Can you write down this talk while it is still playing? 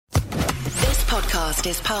podcast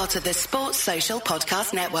is part of the Sports Social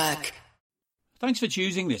Podcast Network. Thanks for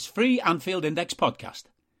choosing this free Anfield Index podcast.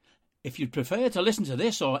 If you'd prefer to listen to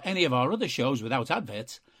this or any of our other shows without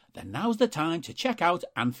adverts, then now's the time to check out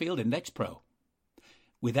Anfield Index Pro.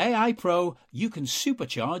 With AI Pro, you can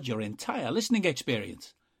supercharge your entire listening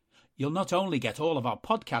experience. You'll not only get all of our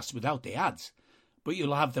podcasts without the ads, but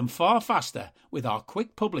you'll have them far faster with our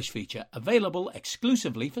Quick Publish feature available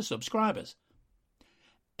exclusively for subscribers.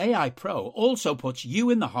 AI Pro also puts you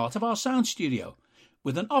in the heart of our sound studio,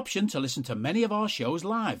 with an option to listen to many of our shows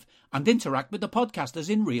live and interact with the podcasters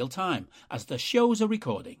in real time as the shows are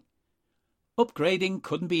recording. Upgrading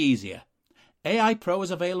couldn't be easier. AI Pro is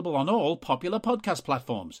available on all popular podcast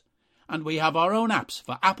platforms, and we have our own apps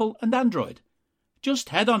for Apple and Android. Just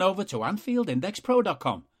head on over to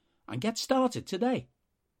AnfieldIndexPro.com and get started today.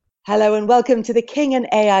 Hello and welcome to the King and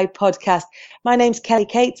AI podcast. My name's Kelly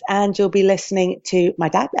Cates and you'll be listening to my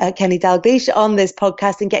dad, Kenny Dalglish, on this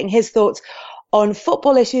podcast and getting his thoughts on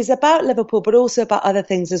football issues about Liverpool, but also about other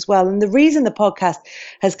things as well. And the reason the podcast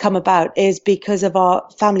has come about is because of our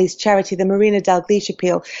family's charity, the Marina Dalglish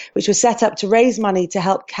Appeal, which was set up to raise money to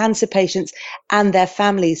help cancer patients and their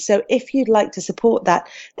families. So if you'd like to support that,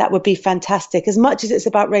 that would be fantastic. As much as it's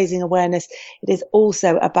about raising awareness, it is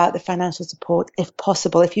also about the financial support, if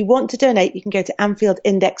possible. If you want to donate, you can go to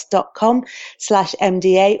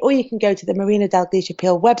AnfieldIndex.com/MDA, or you can go to the Marina Dalglish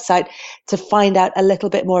Appeal website to find out a little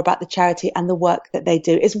bit more about the charity and the work that they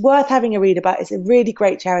do. It's worth having a read about. It's a really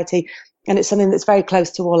great charity and it's something that's very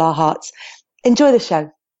close to all our hearts. Enjoy the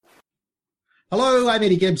show. Hello, I'm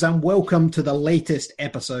Eddie Gibbs and welcome to the latest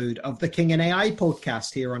episode of the King and AI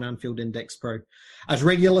podcast here on Anfield Index Pro. As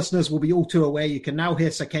regular listeners will be all too aware, you can now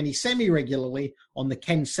hear Sir Kenny semi-regularly on the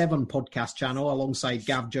Ken 7 podcast channel alongside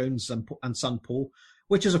Gav Jones and son Paul,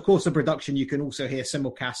 which is, of course, a production you can also hear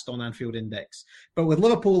simulcast on Anfield Index. But with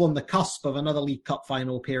Liverpool on the cusp of another League Cup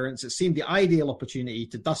final appearance, it seemed the ideal opportunity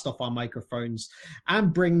to dust off our microphones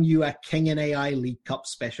and bring you a King and AI League Cup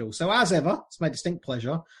special. So as ever, it's my distinct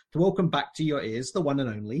pleasure to welcome back to your ears the one and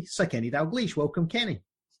only Sir Kenny Dalglish. Welcome, Kenny.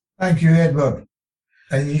 Thank you, Edward.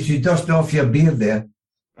 And you should dust off your beard there.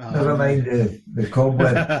 Never mind the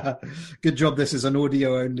cobweb. Good job this is an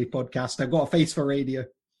audio-only podcast. I've got a face for radio.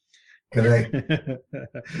 Correct.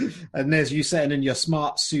 And there's you sitting in your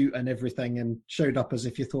smart suit and everything and showed up as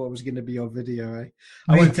if you thought it was going to be on video.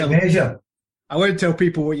 I won't tell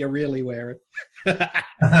people what you're really wearing. And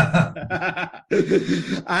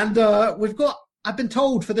I've been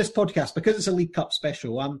told for this podcast, because it's a League Cup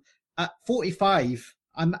special, I'm at 45,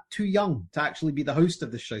 I'm too young to actually be the host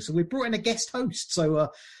of this show. So we brought in a guest host. So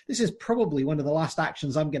this is probably one of the last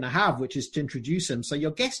actions I'm going to have, which is to introduce him. So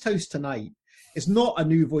your guest host tonight is not a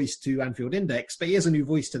new voice to Anfield Index, but he is a new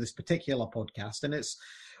voice to this particular podcast. And it's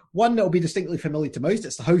one that will be distinctly familiar to most.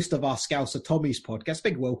 It's the host of our Scouser Tommy's podcast.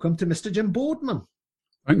 Big welcome to Mr. Jim Boardman.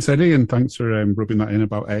 Thanks, Eddie, and thanks for rubbing that in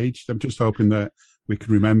about age. I'm just hoping that we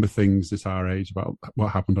can remember things at our age about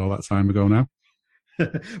what happened all that time ago now.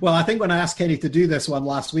 Well, I think when I asked Kenny to do this one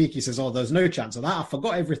last week, he says, "Oh, there's no chance of that. I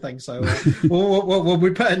forgot everything." So we'll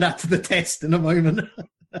be putting that to the test in a moment.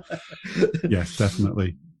 Yes,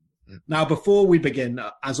 definitely. Now, before we begin,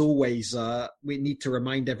 as always, we need to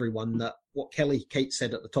remind everyone that what Kelly Cates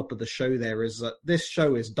said at the top of the show there is that this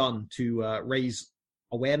show is done to raise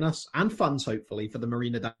awareness and funds, hopefully, for the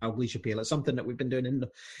Marina Dalglish Appeal. It's something that we've been doing in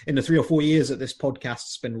the 3 or 4 years that this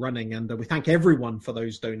podcast's been running, and we thank everyone for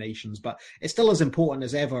those donations. But it's still as important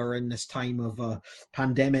as ever in this time of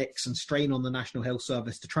pandemics and strain on the National Health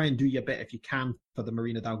Service to try and do your bit if you can for the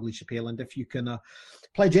Marina Dalglish Appeal. And if you can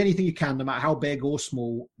pledge anything you can, no matter how big or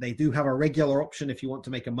small, they do have a regular option if you want to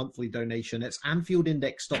make a monthly donation. It's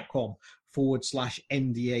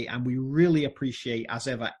AnfieldIndex.com/MDA, and we really appreciate, as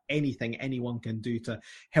ever, anything anyone can do to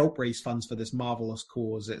help raise funds for this marvellous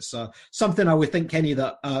cause. It's something I would think, Kenny,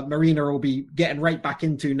 that Marina will be getting right back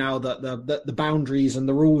into now that the boundaries and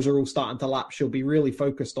the rules are all starting to lapse. She'll be really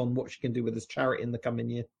focused on what she can do with this charity in the coming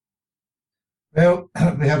year. Well,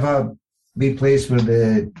 we have a wee place where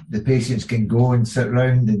the patients can go and sit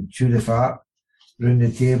round and chew the fat round the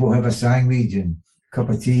table, have a sandwich and a cup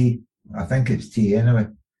of tea. I think it's tea anyway.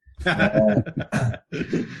 At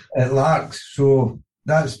Larks, so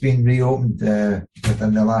that's been reopened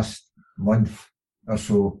within the last month or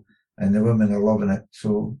so, and the women are loving it.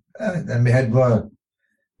 So, and we had a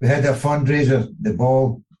fundraiser, the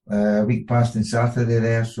ball, a week past on Saturday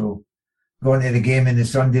there. So, going to the game on the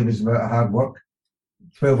Sunday was a bit of hard work.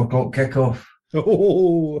 12 o'clock kickoff.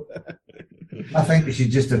 Oh. I think we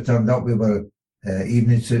should just have turned up with our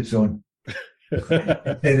evening suits on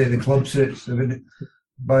instead of the club suits.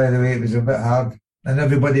 By the way, it was a bit hard. And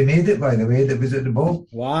everybody made it, by the way, that was at the ball.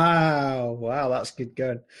 Wow, that's good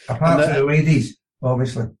going. Apart from the ladies,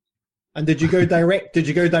 obviously. And did you go direct? Did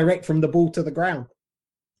you go direct from the ball to the ground?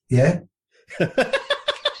 Yeah. I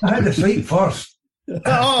had to sleep first.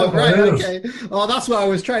 Oh, right, okay. Oh, that's what I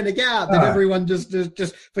was trying to get at. Did everyone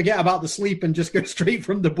just forget about the sleep and just go straight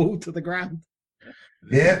from the ball to the ground?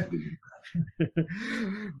 Yeah.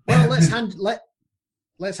 Well,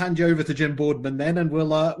 let's hand you over to Jim Boardman then, and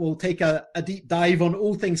we'll take a deep dive on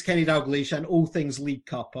all things Kenny Dalglish and all things League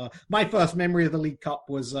Cup. My first memory of the League Cup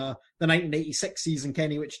was the 1986 season,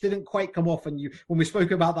 Kenny, which didn't quite come off. And when we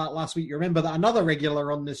spoke about that last week, you remember that another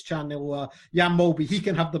regular on this channel, Jan Molby, he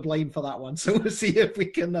can have the blame for that one. So we'll see if we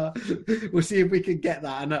can get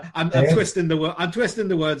that. And I'm twisting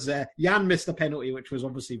the words there. Jan missed a penalty, which was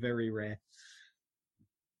obviously very rare.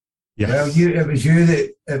 Yes. Well, it was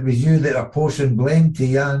you that apportioned blame to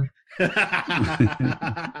Jan.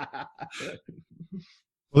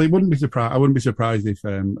 Well, I wouldn't be surprised if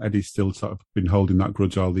Eddie's still sort of been holding that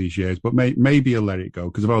grudge all these years, but maybe he'll let it go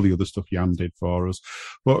because of all the other stuff Jan did for us.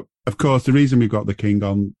 But of course, the reason we've got the King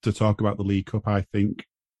on to talk about the League Cup, I think,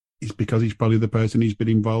 is because he's probably the person who's been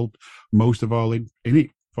involved most of all in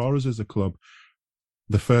it for us as a club.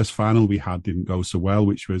 The first final we had didn't go so well,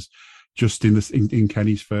 which was just in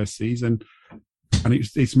Kenny's first season. And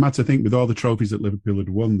it's mad to think with all the trophies that Liverpool had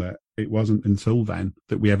won that it wasn't until then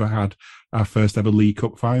that we ever had our first ever League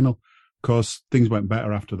Cup final. Of course, things went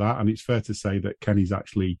better after that. And it's fair to say that Kenny's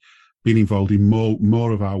actually been involved in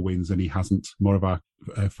more of our wins than he hasn't, more of our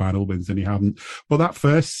final wins than he hadn't. But that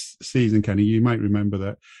first season, Kenny, you might remember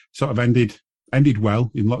that sort of ended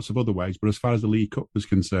well in lots of other ways, but as far as the League Cup was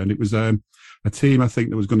concerned, it was a team I think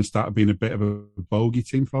that was going to start being a bit of a bogey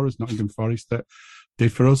team for us, Nottingham Forest, that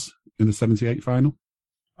did for us in the 78 final.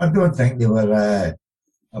 I don't think they were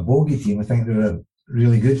a bogey team. I think they were a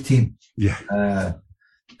really good team. Yeah.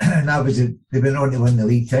 And that was they went on to win the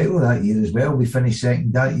league title that year as well. We finished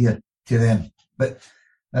second that year to them. But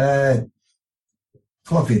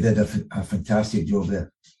Cloughie did a fantastic job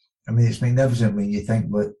there. I mean, it's magnificent when you think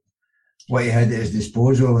what he had at his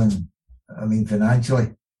disposal, and I mean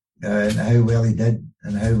financially, and how well he did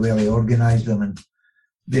and how well he organised them. And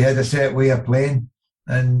they had a set way of playing,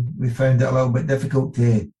 and we found it a little bit difficult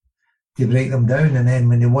to break them down. And then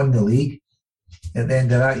when they won the league at the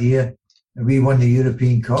end of that year, we won the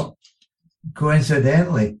European Cup.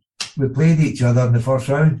 Coincidentally, we played each other in the first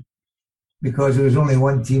round because there was only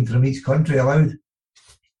one team from each country allowed.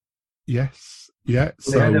 Yes, yeah.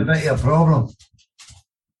 So they had a bit of a problem.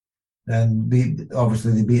 And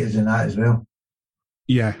obviously they beat us in that as well.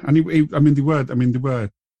 Yeah, and they were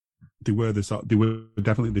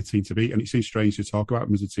definitely the team to beat. And it seems strange to talk about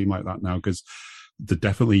them as a team like that now because they're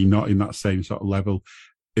definitely not in that same sort of level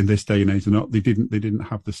in this day and age. They didn't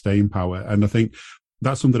have the staying power. And I think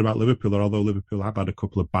that's something about Liverpool. Although Liverpool have had a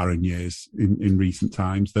couple of barren years in recent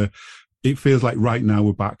times, it feels like right now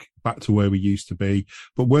we're back to where we used to be.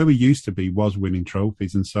 But where we used to be was winning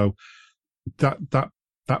trophies, and so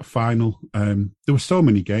that final, there were so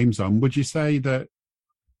many games on. Would you say that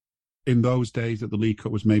in those days that the League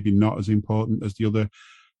Cup was maybe not as important as the other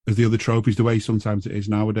trophies, the way sometimes it is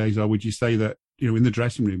nowadays? Or would you say that, in the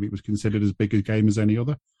dressing room, it was considered as big a game as any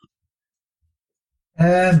other?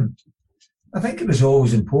 I think it was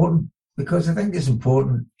always important because I think it's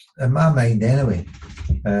important, in my mind anyway.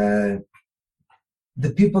 The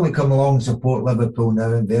people that come along and support Liverpool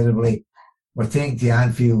now invariably were taken to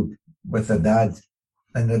Anfield with their dad.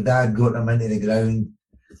 And their dad got them into the ground,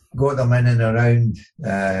 got them in and around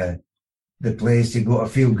the place. They got a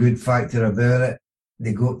feel-good factor about it.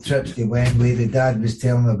 They got trips to Wembley. The dad was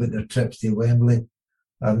telling them about their trips to Wembley,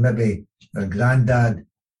 or maybe their granddad.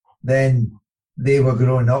 Then they were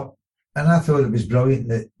growing up, and I thought it was brilliant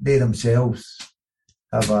that they themselves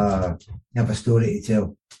have a story to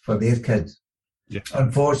tell for their kids. Yeah.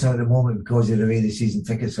 Unfortunately, at the moment, because of the way the season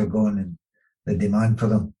tickets are going and the demand for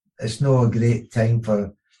them, it's not a great time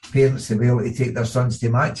for parents to be able to take their sons to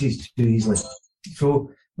matches too easily.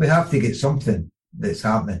 So we have to get something that's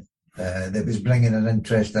happening that was bringing an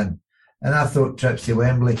interest in. And I thought trips to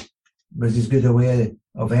Wembley was as good a way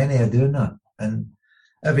of any of doing that. And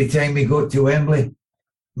every time we go to Wembley,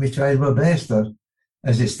 we tried our best. Or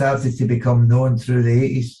as it started to become known through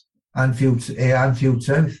the 80s, Anfield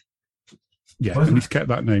South. Yeah, and he's kept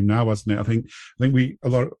that name now, hasn't it? I think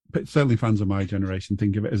certainly fans of my generation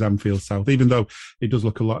think of it as Anfield South, even though it does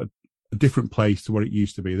look a different place to what it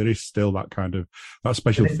used to be. There is still that kind of that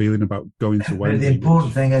special feeling about going to Wembley. The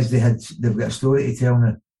important thing is they've got a story to tell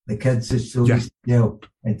now. The kids is stories to tell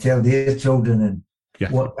and tell their children and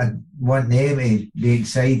want them to be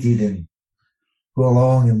excited and go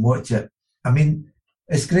along and watch it. I mean,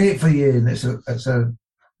 it's great for you, and it's a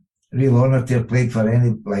real honour to have played for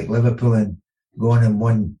any like Liverpool and gone and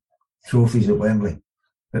won trophies at Wembley.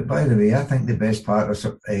 But by the way, I think the best part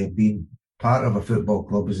of being part of a football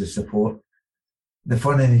club is the support. The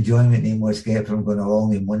fun and enjoyment they must get from going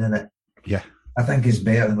along and winning it. Yeah. I think it's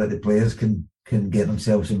better than what the players can get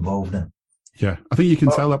themselves involved in. Yeah. I think you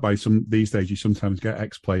can tell that by these days you sometimes get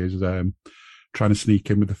ex-players trying to sneak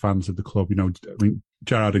in with the fans of the club. You know, I mean,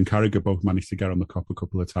 Gerrard and Carragher both managed to get on the Kop a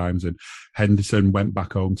couple of times, and Henderson went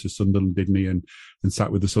back home to Sunderland, didn't he, and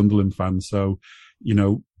sat with the Sunderland fans. So, you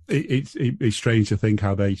know, it's strange to think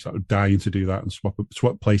how they sort of dying to do that and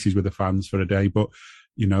swap places with the fans for a day. But,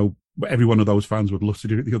 you know, every one of those fans would love to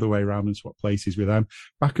do it the other way around and swap places with them.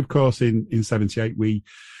 Back, of course, in 78, we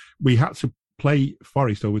had to play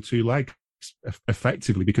Forest over 2 legs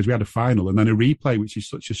effectively because we had a final and then a replay, which is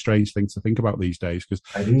such a strange thing to think about these days because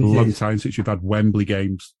it's a long time since we've had Wembley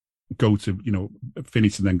games go to, you know,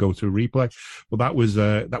 finish and then go to a replay. But that was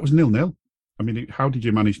 0-0. I mean, how did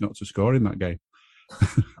you manage not to score in that game?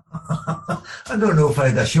 I don't know if I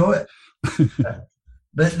had a shot.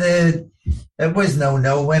 But it was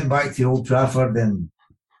 0-0. Went back to Old Trafford and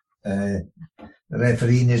the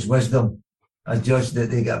referee in his wisdom adjudged that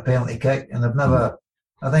they got a penalty kick. And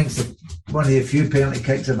I think it's one of the few penalty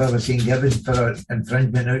kicks I've ever seen given for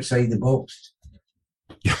infringement outside the box.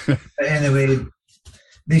 But anyway,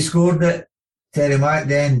 they scored it. Terry Mack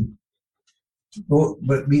then, what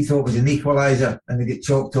we thought was an equaliser, and they get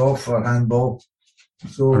chalked off for handball.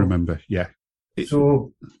 So I remember, yeah. As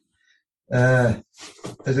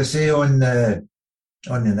I say on the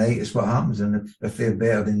night, it's what happens, and if they're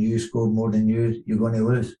better than you, scored more than you, you're going to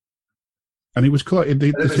lose. And it was close.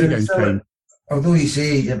 The 2 games came. Although you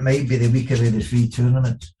say it might be the weaker of the 3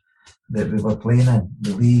 tournaments that we were playing in,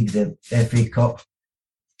 the league, the FA Cup,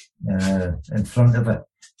 in front of it,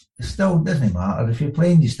 it still doesn't matter. If you're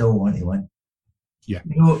playing, you still want to win. Yeah.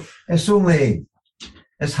 You know, it's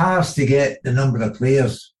harsh to get the number of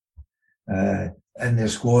players in their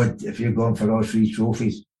squad if you're going for all 3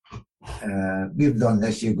 trophies. We've done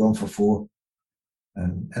this, you've gone for 4.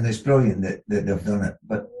 And it's brilliant that they've done it.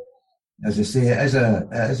 But as I say,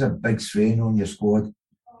 it is a big strain on your squad.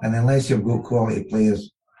 And unless you've got quality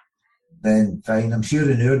players, then fine. I'm sure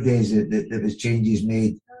in our days that there was changes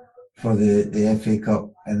made for the FA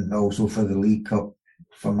Cup and also for the League Cup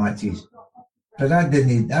for matches. But that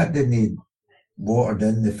didn't watered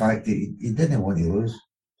in the fact that you didn't want to lose.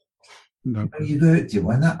 No. You go out to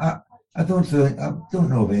win. I don't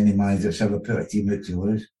know of any manager that's ever put a team out to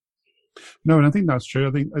lose. No, and I think that's true.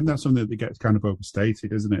 I think that's something that gets kind of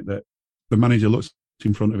overstated, isn't it? That the manager looks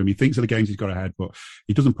in front of him, he thinks of the games he's got ahead, but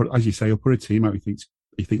he doesn't put, as you say, he'll put a team out he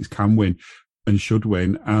thinks can win and should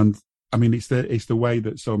win. And I mean, it's the way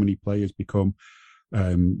that so many players become.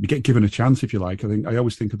 You get given a chance, if you like. I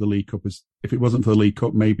always think of the League Cup as, if it wasn't for the League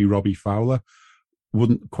Cup, maybe Robbie Fowler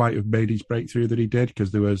wouldn't quite have made his breakthrough that he did,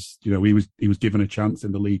 because there was, you know, he was given a chance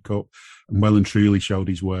in the League Cup and well and truly showed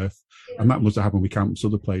his worth. And that must have happened with countless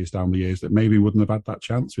other players down the years that maybe wouldn't have had that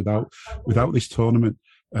chance without this tournament.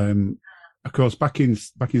 Of course, back in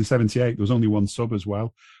 78, there was only one sub as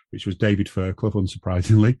well, which was David Fairclough,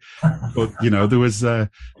 unsurprisingly. But, you know, there was,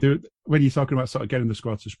 when you're talking about sort of getting the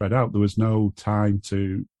squad to spread out, there was no time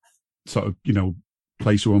to sort of, you know,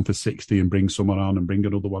 play someone for 60 and bring someone on and bring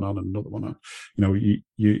another one on and another one on. You know,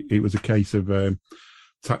 it was a case of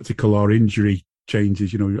tactical or injury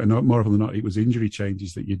changes, you know, and more often than not, it was injury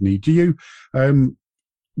changes that you'd need. Do you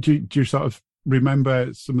sort of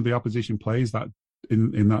remember some of the opposition players that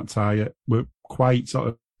in that tie were quite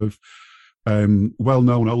sort of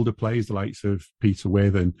well-known older players, the likes of Peter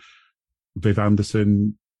Withe and Viv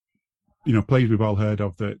Anderson, you know, players we've all heard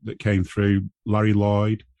of that came through, Larry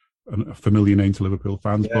Lloyd, a familiar name to Liverpool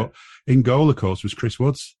fans. Yeah. But in goal, of course, was Chris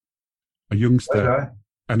Woods, a youngster. Okay.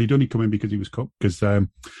 And he'd only come in because he was cup, because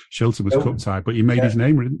Shilton was cup tied, but he made his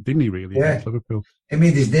name, didn't he, really, against Liverpool? He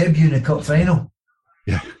made his debut in the cup final.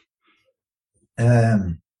 Yeah.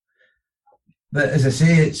 But as I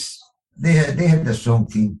say, they had a strong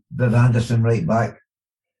team. Viv Anderson right back.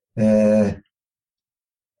 They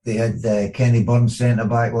had Kenny Burns centre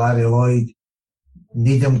back, Larry Lloyd.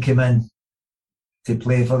 Needham came in to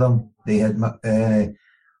play for them. They had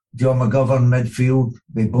John McGovern midfield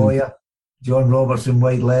with Boyer. John Robertson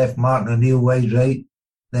wide left, Martin O'Neill wide right.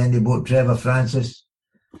 Then they bought Trevor Francis.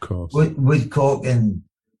 Of course. Woodcock and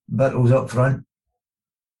Bittles up front.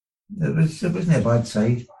 It wasn't a bad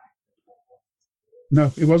side.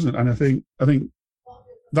 No, it wasn't. And I think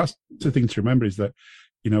that's the thing to remember, is that,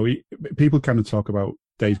 you know, people kind of talk about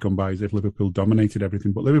days gone by as if Liverpool dominated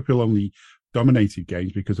everything, but Liverpool only dominated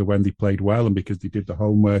games because of when they played well and because they did the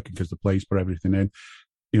homework and because the players put everything in.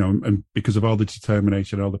 and because of all the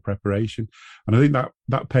determination, all the preparation. And I think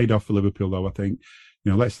that paid off for Liverpool, though. I think,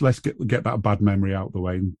 let's get that bad memory out of the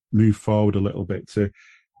way and move forward a little bit to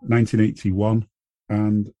 1981.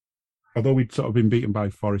 And although we'd sort of been beaten by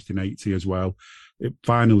Forest in 80 as well,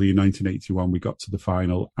 finally in 1981 we got to the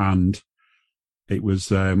final, and it was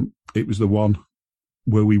the one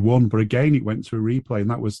where we won. But again, it went to a replay, and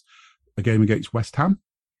that was a game against West Ham.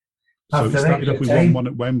 So it started off with 1-1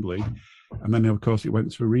 at Wembley, and then of course it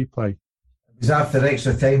went to a replay. It was after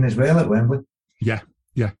extra time as well at Wembley. Yeah.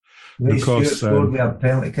 Of course, scored with a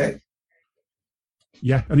penalty kick.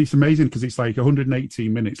 Yeah, and it's amazing because it's like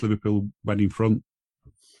 118 minutes Liverpool went in front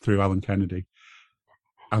through Alan Kennedy,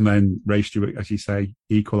 and then Ray Stewart, as you say,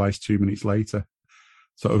 equalised 2 minutes later.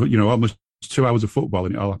 So almost 2 hours of football,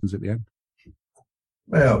 and it all happens at the end.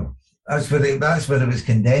 Well, that's what it was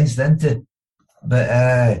condensed into.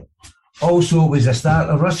 But also, it was a start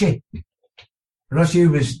of Rushy. Rushy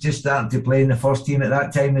was just starting to play in the first team at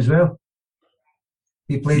that time as well.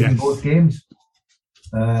 He played in both games.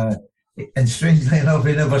 And strangely enough,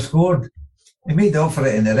 he never scored. He made up for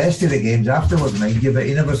it in the rest of the games afterwards, mind you, but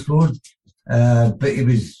he never scored. But he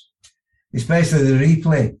was, especially the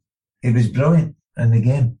replay, he was brilliant in the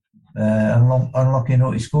game. Unlucky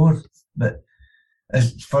not to score. But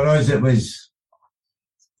as for us, it was,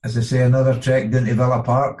 as I say, another trek down to Villa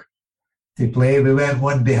Park to play. We went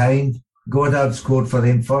one behind. Goddard scored for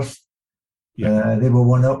them first. Yeah. They were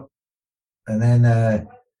 1-up. And then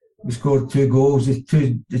we scored 2 goals. The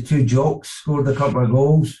two jocks scored a couple of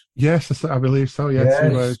goals. Yes, I believe so. Yeah,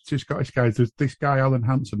 yes. Two Scottish guys. There's this guy, Alan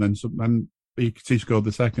Hansen, and he scored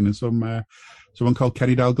the second, and someone called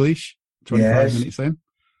Kenny Dalglish, 25 minutes in.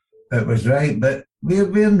 It was right, but we're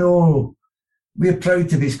proud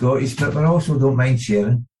to be Scottish, but we also don't mind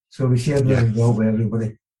sharing. So we shared really well with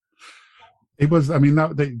everybody. It was. I mean,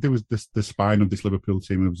 there was the spine of this Liverpool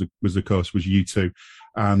team was of course you two.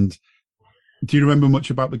 And do you remember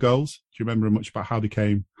much about the goals? Do you remember much about how they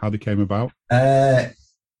came about? Terry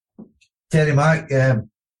Mack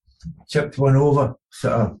chipped one over,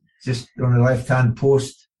 sort of just on the left-hand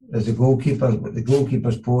post as the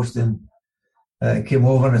goalkeeper's post, and came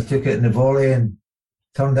over and I took it in the volley and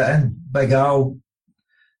turned it in. Big Al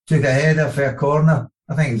took a header for a corner.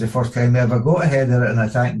 I think it was the first time I ever got a header at an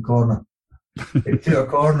attacking corner. It took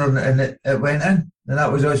a corner and it went in, and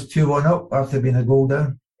that was us 2-1 up after being a goal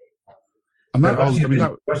down. And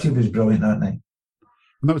Rushy was brilliant that night.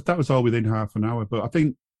 And that was all within half an hour. But I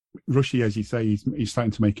think Rushy, as you say, he's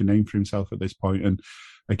starting to make a name for himself at this point. And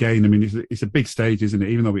again, I mean, it's a big stage, isn't it?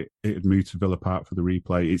 Even though it had moved to Villa Park for the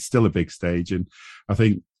replay, it's still a big stage. And I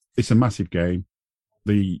think it's a massive game.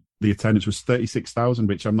 The attendance was 36,000,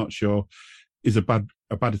 which I'm not sure is a bad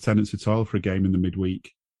attendance at all for a game in the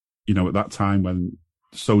midweek. At that time, when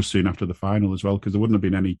so soon after the final as well, because there wouldn't have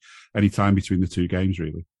been any time between the two games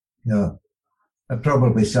really. No,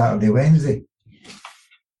 probably Saturday, Wednesday.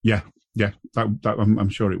 Yeah. That I'm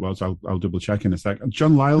sure it was. I'll double check in a sec.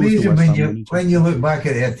 John Lyle was the West Ham manager. When you look back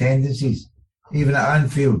at the attendances, even at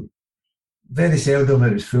Anfield, very seldom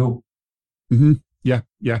it was full. Mm-hmm. Yeah.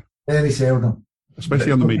 Very seldom,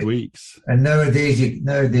 especially on the midweeks. And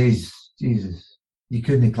nowadays, Jesus, you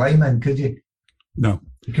couldn't climb in, could you? No.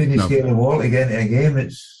 You couldn't scale the wall to get into a game.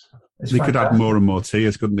 It's they could add more and more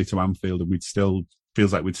tiers, couldn't they, to Anfield, and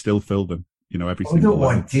feels like we'd still fill them. Every single. We don't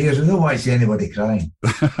want tears. We don't want to see anybody crying.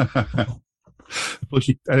 Plus,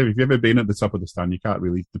 if you've ever been at the top of the stand, you can't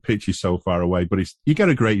really. The pitch is so far away, but you get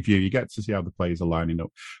a great view. You get to see how the players are lining up,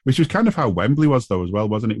 which was kind of how Wembley was, though, as well,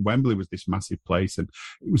 wasn't it? Wembley was this massive place, and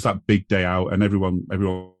it was that big day out, and everyone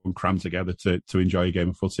crammed together to enjoy a game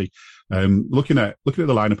of footy. Looking at the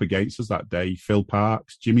lineup against us that day: Phil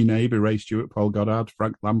Parkes, Jimmy Neighbour, Ray Stewart, Paul Goddard,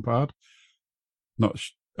 Frank Lampard,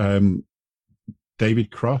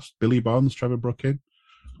 David Cross, Billy Bonds, Trevor Brooking,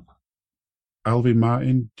 Alvin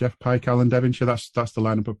Martin, Jeff Pike, Alan Devonshire. That's the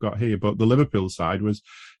lineup I've got here. But the Liverpool side was,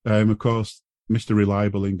 of course, Mr.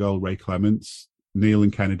 Reliable in goal, Ray Clements, Neil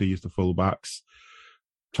and Kennedy as the fullbacks,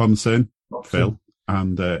 Thompson, Phil,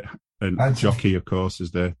 and Jockey, of course,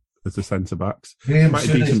 as the centre backs. Graham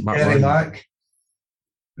Souness, Terry Mack,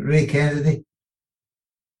 Ray Kennedy,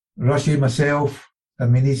 Rushy, myself.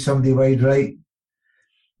 And we need somebody wide right.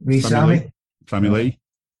 Sammy Lee.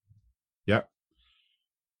 Yeah.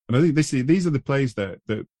 And I think these are the players that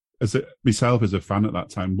myself as a fan at that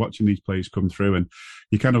time, watching these players come through, and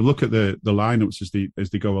you kind of look at the lineups as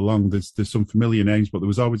they go along. There's some familiar names, but there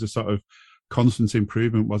was always a sort of constant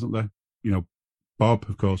improvement, wasn't there? Bob,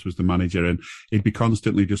 of course, was the manager, and he'd be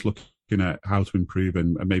constantly just looking at how to improve,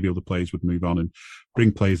 and maybe other players would move on and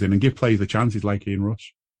bring players in and give players the chances, like Ian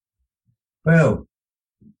Rush. Well,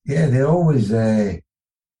 yeah, they always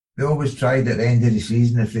they always tried at the end of the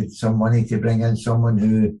season, if they had some money, to bring in someone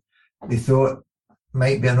who they thought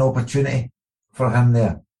might be an opportunity for him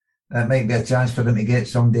there. It might be a chance for them to get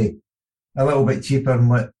somebody a little bit cheaper than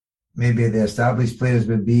what maybe the established players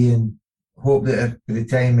would be, and hope that by the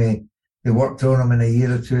time they worked on them in a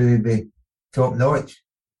year or two, they'd be top notch.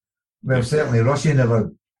 Well, certainly Russia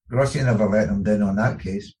never let them down on that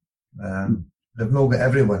case. They've not got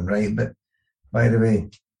everyone right, but by the way,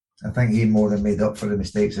 I think he more than made up for the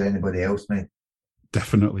mistakes that anybody else made.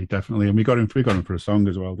 Definitely. And we got him for a song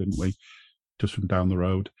as well, didn't we? Just from down the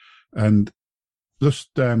road. And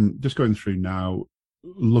just going through now,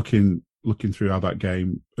 looking through how that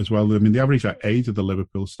game as well. I mean, the average age of the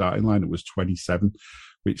Liverpool starting line, it was 27,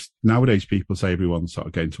 which nowadays people say everyone's sort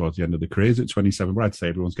of getting towards the end of the careers at 27, but I'd say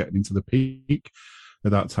everyone's getting into the peak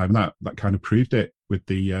at that time. And that kind of proved it with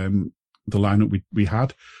the lineup we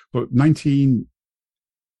had. But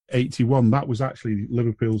 1981, that was actually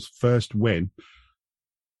Liverpool's first win.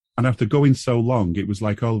 And after going so long, it was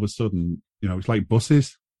like all of a sudden, it's like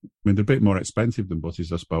buses. I mean, they're a bit more expensive than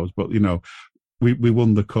buses, I suppose, but we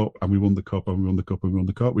won the cup, and we won the cup, and we won the cup, and we won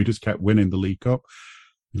the cup. We just kept winning the League Cup.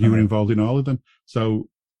 You were involved in all of them. So,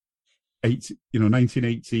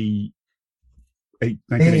 1980,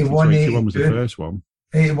 1981 was the first one.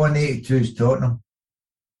 81-82 is Tottenham.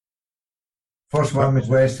 First one was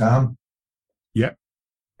West Ham. Yep.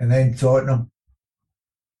 And then Tottenham.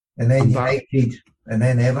 And then United. And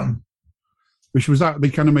then Everton. Which was that, they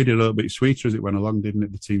kind of made it a little bit sweeter as it went along, didn't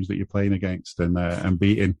it? The teams that you're playing against and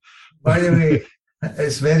beating. By the way,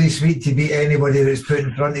 it's very sweet to beat anybody that's put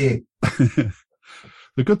in front of you.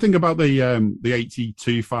 The good thing about the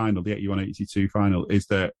 82 final, the 81-82 final, is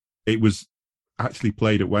that it was actually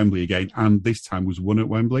played at Wembley again, and this time was won at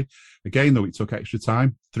Wembley. Again, though, it took extra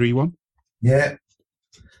time, 3-1. Yeah.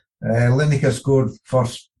 Lineker scored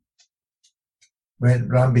first.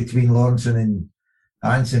 Ran between Lawrenson and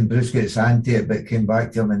Hansen. Bruce gets hand to it, but came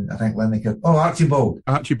back to him, and I think Lineker... Oh, Archibald.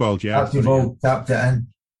 Yeah. Archibald tapped it in.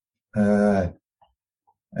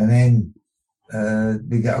 And then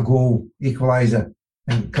we got a goal equaliser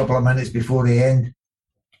a couple of minutes before the end.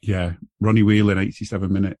 Yeah, Ronnie Whelan,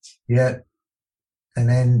 87 minutes. Yeah. And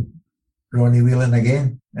then Ronnie Whelan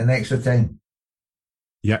again in extra time.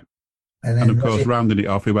 Yeah. And of course, rounding it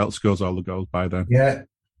off, who else scores all the goals by then? Yeah.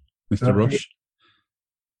 Mr. Rush.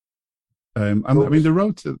 I mean, the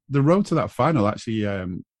road to that final, actually,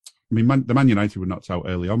 the Man United were knocked out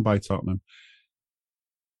early on by Tottenham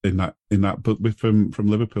in that, but from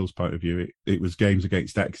Liverpool's point of view, it was games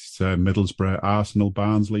against Exeter, Middlesbrough, Arsenal,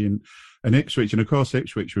 Barnsley, and Ipswich, and of course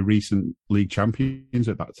Ipswich were recent league champions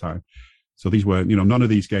at that time. So these weren't, none of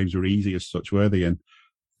these games were easy as such, were they? And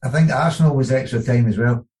I think Arsenal was extra time as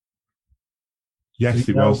well. Yes,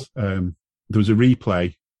 it was. There was a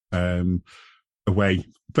replay away.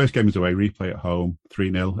 First game was away, replay at home,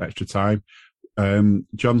 3-0, extra time.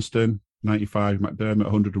 Johnston, 95, McDermott,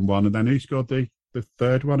 101, and then who scored the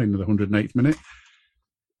third one in the 108th minute?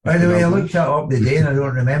 By the way, I looked that up today and I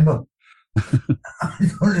don't remember. I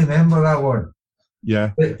don't remember that one.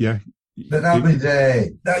 Yeah, yeah. But that was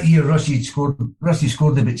that year. Rusty scored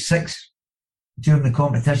about 6 during the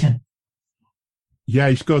competition. Yeah,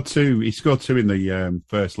 he scored 2. He scored 2 in the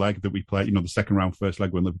first leg that we played. The second round first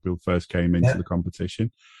leg when Liverpool first came into the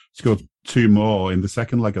competition. Scored 2 more in the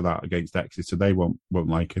second leg of that against Exeter, so they won't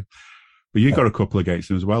like him. But you got a couple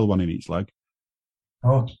against him as well, one in each leg.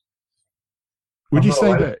 Oh, would you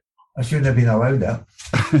say that I shouldn't have been allowed that?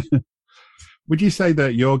 Would you say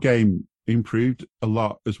that your game improved a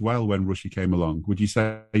lot as well when Rushy came along? Would you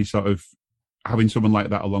say sort of having someone like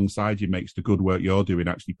that alongside you makes the good work you're doing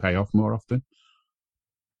actually pay off more often?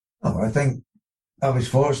 Oh, I think I was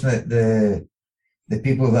fortunate. The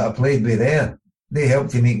people that I played with there, they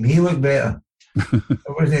helped to make me look better. It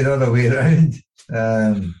wasn't the other way around.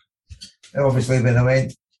 Obviously, when I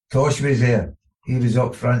went, Tosh was there. He was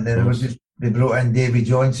up front. Then they brought in Davy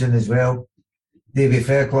Johnson as well. Davy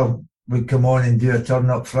Fairclough would come on and do a turn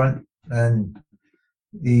up front, and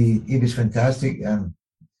he was fantastic.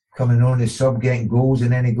 Coming on as sub, getting goals,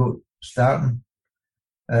 and then he got starting.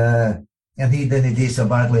 And he didn't do so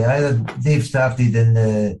badly either. Dave started in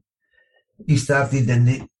the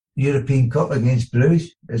European Cup against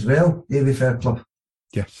Bruges as well, Davy Fairclough.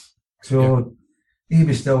 Yes. So he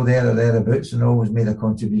was still there or thereabouts and always made a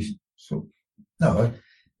contribution. So, no,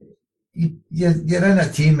 you're in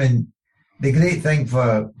a team, and the great thing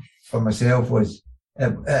for myself was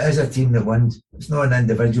it is a team that wins. It's not an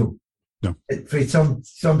individual. No. For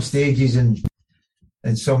some stages and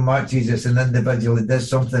some matches, it's an individual that does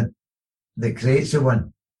something that creates a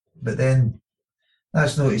win. But then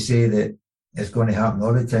that's not to say that it's going to happen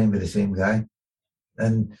all the time with the same guy.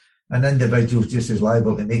 And an individual's just as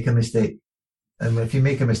liable to make a mistake. And if you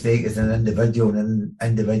make a mistake as an individual in an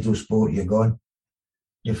individual sport, you're gone.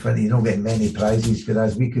 You're not getting many prizes,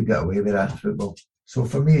 whereas we could get away with that in football. So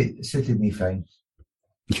for me, it suited me fine.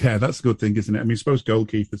 Yeah, that's a good thing, isn't it? I mean, I suppose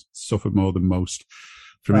goalkeepers suffer more than most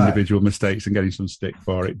from individual mistakes and getting some stick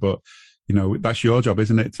for it. But, you know, that's your job,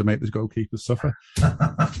 isn't it, to make the goalkeepers suffer?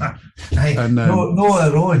 And, no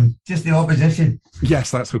their own, just the opposition.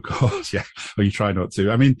 Yes, that's of course, yeah. Or you try not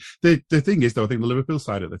to. I mean, the thing is, though, I think the Liverpool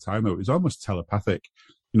side at the time, though, it was almost telepathic.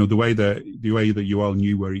 You know, the way that you all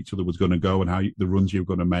knew where each other was going to go and how the runs you were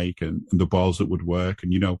going to make and the balls that would work.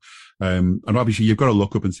 And, you know, and obviously you've got to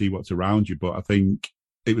look up and see what's around you. But I think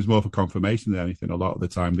it was more for confirmation than anything a lot of the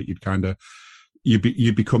time that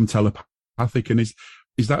you become telepathic. And is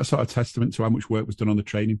that a sort of testament to how much work was done on the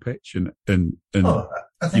training pitch and you know,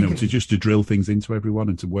 to drill things into everyone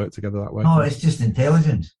and to work together that way? No, it's just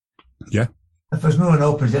intelligence. Yeah. If there's no an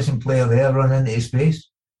opposition player there running into space.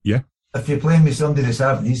 Yeah. If you're playing with somebody that's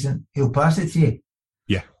half decent, he'll pass it to you.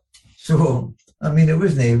 Yeah. So, I mean, it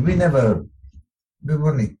wasn't, we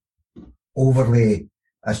weren't overly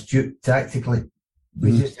astute tactically.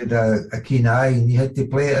 We just had a keen eye and you had to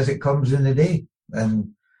play it as it comes in the day.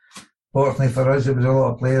 And fortunately for us, there was a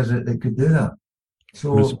lot of players that could do that.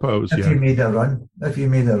 So I suppose, if you made a run,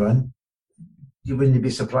 you wouldn't be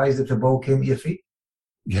surprised if the ball came to your feet.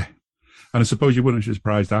 Yeah. And I suppose you wouldn't be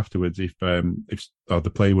surprised afterwards or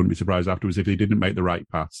the player wouldn't be surprised afterwards if they didn't make the right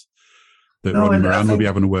pass. That Ronnie Moran will be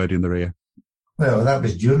having a word in their ear. Well, that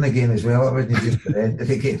was during the game as well. It wasn't just at the end of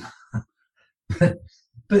the game.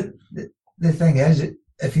 But the thing is,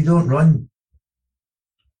 if you don't run,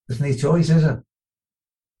 there's no choice, is there?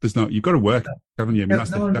 There's not. You've got to work, haven't you? I mean, that's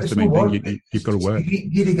the main thing. You've got to work.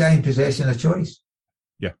 Give the guy in possession a choice.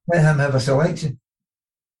 Yeah. Let him have a selection.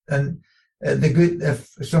 And if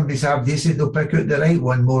somebody's half decent, they'll pick out the right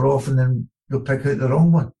one more often than they'll pick out the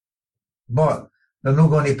wrong one. But they're not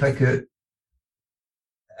going to pick out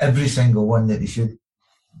every single one that they should.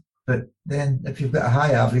 But then if you've got a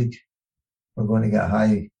high average, we're going to get a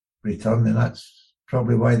high return, and that's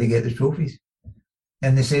probably why they get the trophies.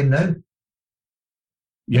 And the same now.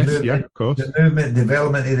 Yes, of course. The movement,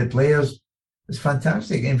 development of the players is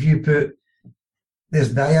fantastic. And if you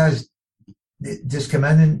there's Diaz just come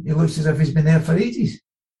in and he looks as if he's been there for ages.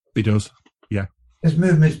 He does, yeah. His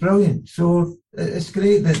movement's brilliant. So it's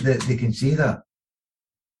great that they can see that.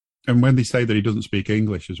 And when they say that he doesn't speak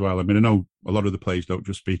English as well, I mean, I know a lot of the players don't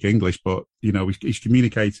just speak English, but, you know, he's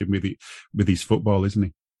communicating with his football, isn't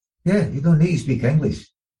he? Yeah, you don't need to speak English.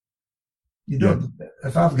 You don't. Yeah.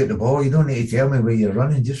 If I've got the ball, you don't need to tell me where you're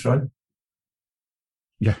running, just run.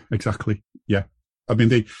 Yeah, exactly. Yeah. I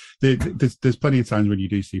mean, there's plenty of times when you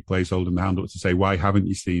do see players holding the hand up to say, why haven't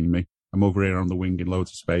you seen me? I'm over here on the wing in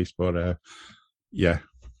loads of space. But, yeah,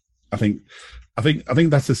 I think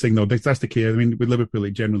that's the thing, though. That's the key. I mean, with Liverpool,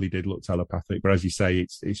 it generally did look telepathic. But as you say,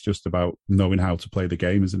 it's just about knowing how to play the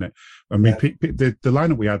game, isn't it? I mean, the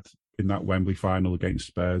lineup we had in that Wembley final against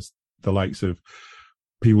Spurs, the likes of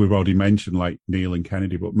people we've already mentioned, like Neil and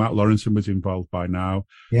Kennedy, but Matt Lawrenson was involved by now.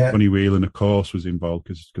 Yeah. Bunny Whelan, of course, was involved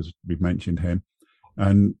because we've mentioned him.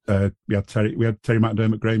 And we had Terry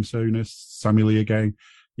McDermott, Graham Souness, Sammy Lee again.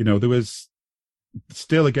 You know, there was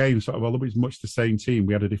still a game, sort of, although it's much the same team.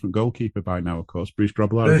 We had a different goalkeeper by now, of course. Bruce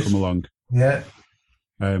Grobbelaar had come along. Yeah.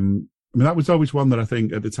 I mean, that was always one that I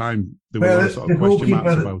think at the time there were a lot of sort of question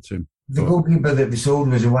marks about him. The goalkeeper that we sold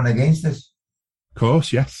was the one against us. Of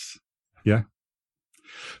course, yes. Yeah.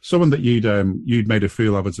 Someone that you'd made a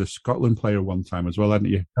fool of as a Scotland player one time as well, hadn't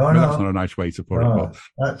you? No. That's not a nice way to put it.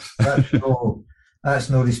 But that's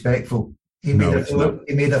no respectful. He made a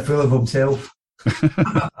fool of himself.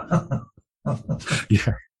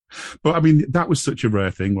 Yeah. But I mean, that was such a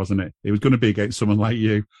rare thing, wasn't it? It was going to be against someone like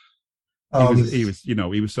you. He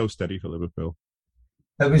was so steady for Liverpool.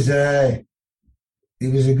 It was he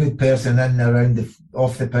was a good person in and around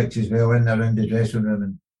off the pitch as well, in and around the dressing room,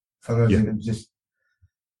 and for us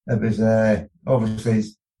it was obviously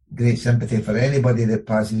great sympathy for anybody that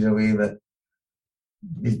passes away, but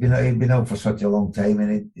he's been out for such a long time,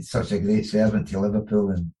 and he's such a great servant to Liverpool,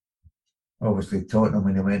 and obviously Tottenham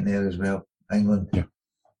when he went there as well, England. Yeah.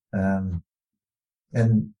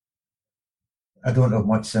 And I don't have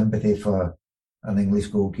much sympathy for an English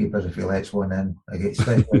goalkeeper if he lets one in,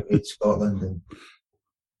 especially against Scotland.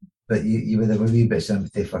 But you would have a wee bit of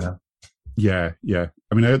sympathy for him. Yeah.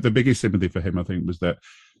 I mean, the biggest sympathy for him, I think, was that,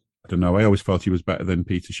 I don't know, I always thought he was better than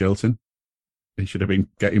Peter Shilton. He should have been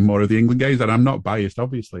getting more of the England games, and I'm not biased,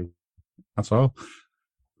 obviously. That's all.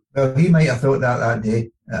 Well, he might have thought that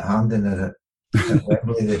day at Hampden at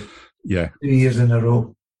Wembley, 2 years in a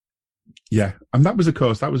row. Yeah, and that was, of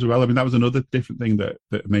course, that was well. I mean, that was another different thing that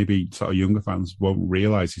maybe sort of younger fans won't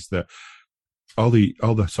realise is that all the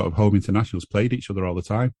sort of home internationals played each other all the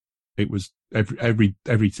time. It was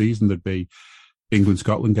every season there'd be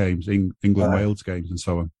England-Scotland games, England-Wales games, and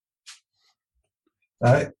so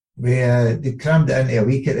on. They crammed it into a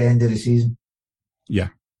week at the end of the season. Yeah.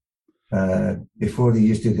 Before they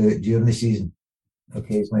used to do it during the season,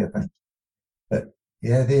 occasionally, I think. But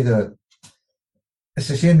yeah, it's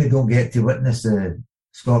a shame they don't get to witness the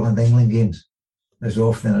Scotland-England games as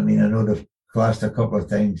often. I mean, I know they've clashed a couple of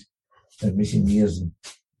times in recent years, and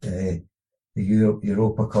the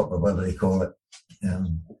Europa Cup or whatever they call it.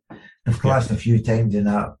 They've clashed a few times in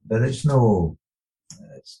that, but it's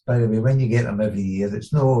by the way, when you get them every year,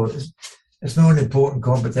 it's not an important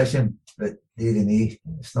competition, but dear me,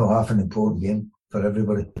 it's not half an important game for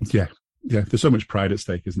everybody. Yeah. Yeah, there's so much pride at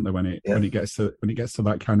stake, isn't there, when it gets to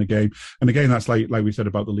that kind of game? And again, that's like we said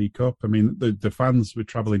about the League Cup. I mean, the fans were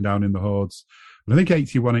travelling down in the hordes. And I think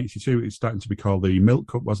 81, 82, it's starting to be called the Milk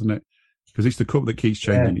Cup, wasn't it? Because it's the cup that keeps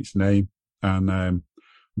changing its name. And I'm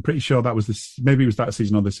pretty sure that was maybe it was that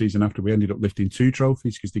season or the season after we ended up lifting 2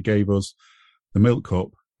 trophies because they gave us the Milk Cup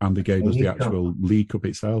and they gave us the actual League Cup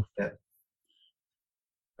itself. Yeah.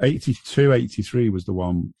 82, 83 was the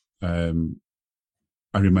one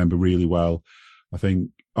I remember really well. I think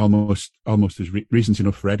almost as recent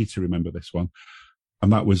enough for Eddie to remember this one.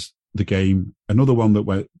 And that was the game, another one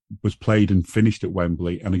that was played and finished at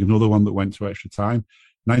Wembley, and another one that went to extra time.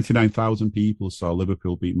 99,000 people saw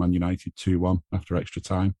Liverpool beat Man United 2-1 after extra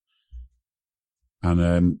time.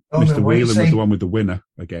 And Mr. Whelan was the one with the winner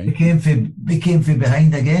again. They came from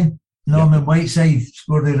behind again. Norman Whiteside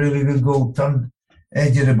scored a really good goal, turned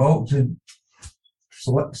edge of the box and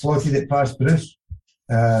slotted it past Bruce.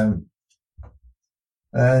 And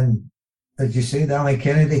as you said, Alan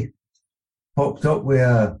Kennedy popped up with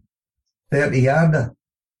a 30-yarder.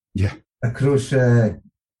 Yeah. Across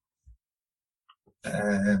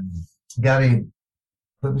Gary,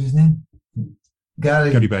 what was his name?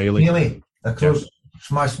 Gary Bailey.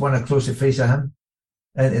 Smashed one across the face of him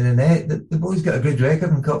into the net. The boy's got a good record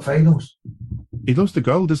in cup finals. He loves the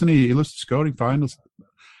goal, doesn't he? He loves scoring finals.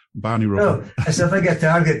 Barney Rubber. No, it's a bigger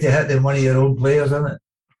target to hit than one of your own players, isn't it?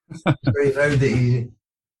 So he found it easy.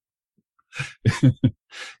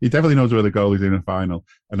 He definitely knows where the goal is in a final.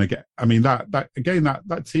 And again, I mean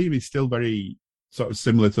that team is still very sort of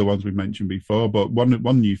similar to the ones we've mentioned before. But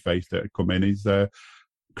one new face that had come in is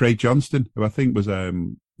Craig Johnston, who I think was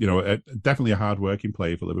definitely a hard-working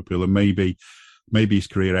player for Liverpool, and maybe his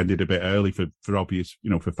career ended a bit early for obvious,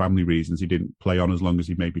 for family reasons. He didn't play on as long as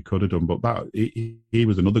he maybe could have done. But he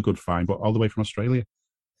was another good find, but all the way from Australia.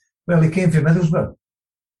 Well, he came from Middlesbrough.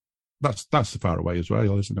 That's far away as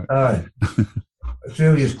well, isn't it? Aye.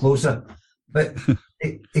 Australia's closer. But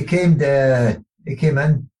he came in,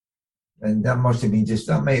 and that might have been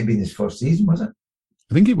his first season, was it?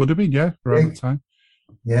 I think it would have been, yeah, around that time.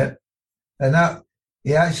 Yeah. And that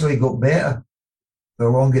he actually got better the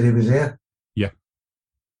longer he was there. Yeah.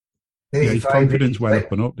 His confidence went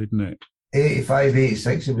up and up, didn't it? 85,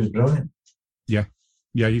 86, it was brilliant. Yeah.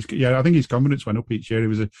 Yeah, I think his confidence went up each year.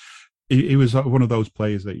 He was one of those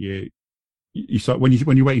players that you saw when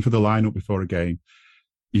you're waiting for the lineup before a game.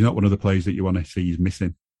 You're not one of the players that you want to see he's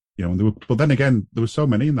missing, but then again, there were so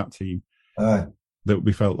many in that team that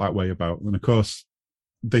we felt that way about. And of course,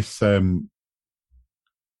 this game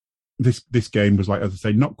was like, as I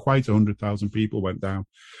say, not quite 100,000 people went down,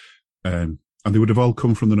 and they would have all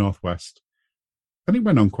come from the northwest, and it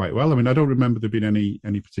went on quite well. I mean, I don't remember there being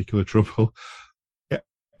any particular trouble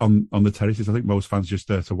on the terraces. I think most fans just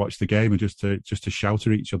there to watch the game and just to shout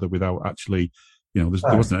at each other without actually,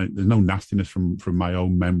 there's no nastiness from my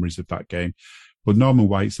own memories of that game. But Norman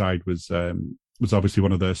Whiteside was obviously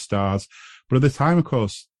one of their stars. But at the time, of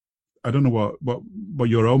course, I don't know what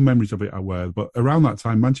your own memories of it were, but around that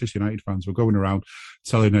time, Manchester United fans were going around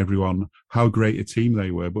telling everyone how great a team they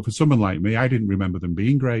were. But for someone like me, I didn't remember them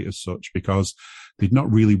being great as such because they'd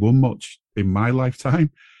not really won much in my lifetime.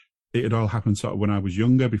 It had all happened sort of when I was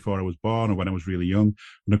younger, before I was born, or when I was really young.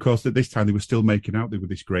 And of course, at this time, they were still making out they were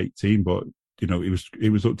this great team. But,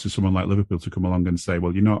 it was up to someone like Liverpool to come along and say,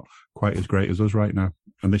 well, you're not quite as great as us right now.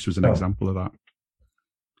 And this was an example of that.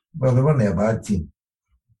 Well, they weren't a bad team.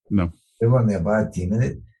 No. They weren't a bad team. And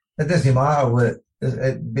it doesn't matter.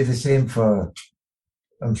 It'd be the same for,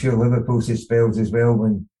 I'm sure, Liverpool's spells as well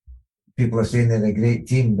when people are saying they're a great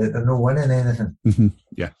team, but they're not winning anything. Mm-hmm.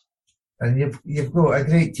 Yeah. And you've got a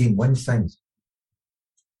great team wins things.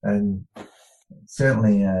 And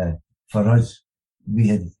certainly for us, we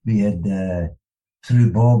had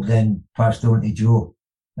through Bob then passed on to Joe.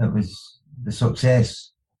 It was the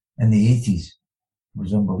success in the 80s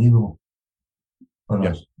was unbelievable for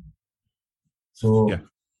us. So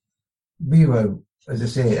we were, as I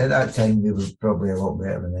say, at that time we were probably a lot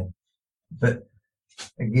better than them. But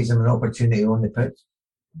it gives them an opportunity on the pitch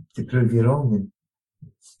to prove you wrong,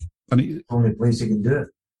 and it's the only place they can do it.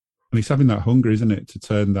 And he's having that hunger, isn't it, to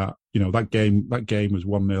turn that, that game was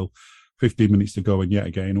 1-0, 15 minutes to go, and yet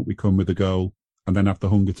again up we come with a goal, and then have the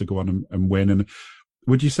hunger to go on and win. And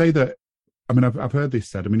would you say that, I mean, I've heard this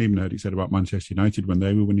said, I mean, even heard it said about Manchester United when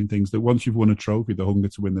they were winning things, that once you've won a trophy, the hunger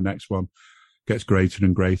to win the next one gets greater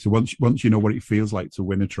and greater. Once you know what it feels like to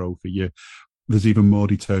win a trophy, there's even more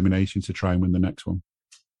determination to try and win the next one.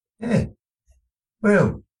 Yeah.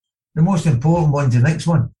 Well, the most important one's the next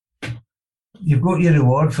one. You've got your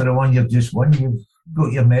reward for the one you've just won. You've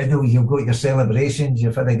got your medals, you've got your celebrations,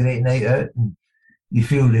 you've had a great night out, and you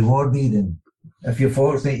feel rewarded. And if you're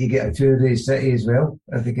fortunate, you get a tour of the city as well,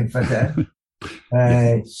 if you can fit it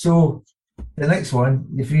in. So the next one,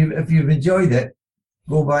 if you've enjoyed it,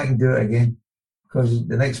 go back and do it again, because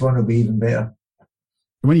the next one will be even better.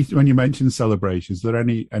 When you mention celebrations, are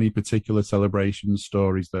there any particular celebration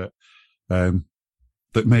stories that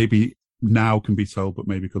maybe now can be told, but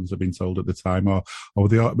maybe couldn't have been told at the time, or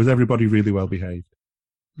was everybody really well behaved?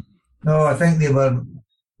 No, I think they were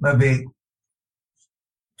maybe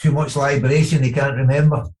too much liberation. They can't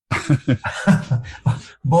remember.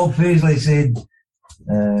 Bob Paisley said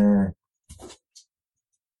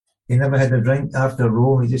he never had a drink after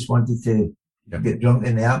Rome. He just wanted to get drunk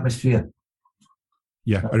in the atmosphere.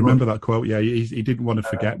 Yeah, I remember that quote. Yeah, he didn't want to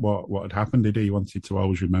forget what had happened, did he? He wanted to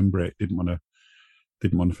always remember it. Didn't want to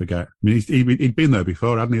forget. I mean, he'd been there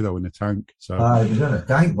before, hadn't he? Though, in a tank. So he was in a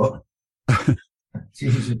tank, but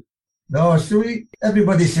Jesus. No, so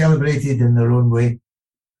everybody celebrated in their own way.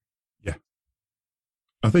 Yeah,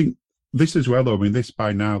 I think this as well. Though, I mean, this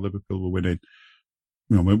by now Liverpool were winning.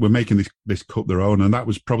 We're making this cup their own, and that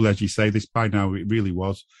was probably, as you say, this by now it really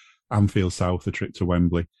was Anfield South, a trip to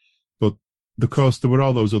Wembley, but. Of course, there were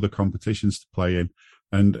all those other competitions to play in,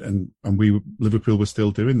 and Liverpool were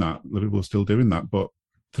still doing that. But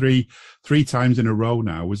three times in a row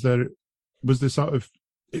now, was there sort of,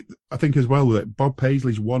 I think as well that Bob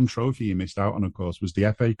Paisley's one trophy he missed out on, of course, was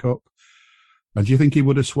the FA Cup. And do you think he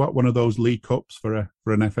would have swapped one of those League Cups for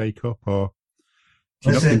an FA Cup, or do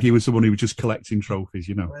you not think he was someone who was just collecting trophies?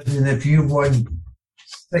 Listen, if you've won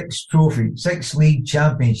 6 league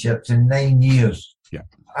championships in 9 years. Yeah.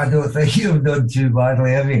 I don't think you've done too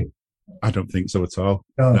badly, have you? I don't think so at all.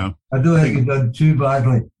 No. I don't think you've done too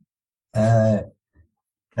badly.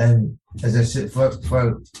 And as I said, for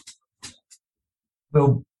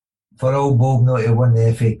old Bob not to win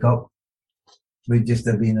the FA Cup would just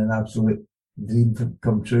have been an absolute dream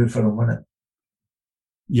come true for him, wouldn't it?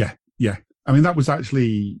 Yeah. I mean, that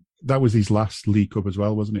was his last League Cup as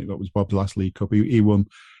well, wasn't it? That was Bob's last League Cup. He won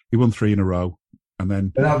 3 in a row. And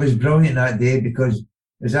then, but that was brilliant that day, because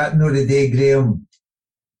was that not the day Graham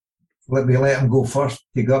we let him go first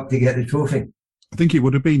to go up to get the trophy? I think it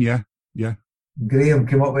would have been, yeah. Graham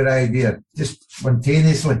came up with the idea just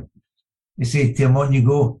spontaneously. He said to him, "On you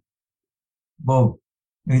go, Bob."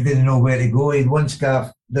 He didn't know where to go. He had one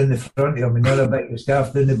scarf down the front of him, another big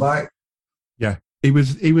scarf down the back. Yeah, he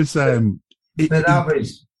was. But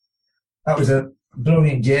that was a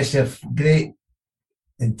brilliant gesture. Great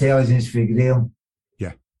intelligence for Graham.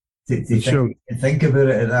 To think about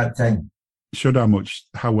it at that time. Showed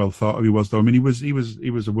how well thought of he was, though. I mean, he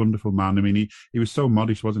was a wonderful man. I mean, he was so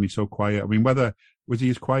modest, wasn't he? So quiet. I mean, was he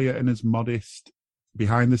as quiet and as modest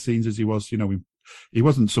behind the scenes as he was? He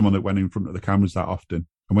wasn't someone that went in front of the cameras that often.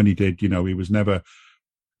 And when he did, he was never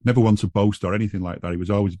one to boast or anything like that. He was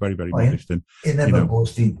always very, very modest. And he never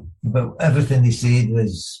boasted, but everything he said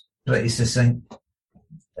was pretty succinct.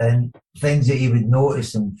 And things that he would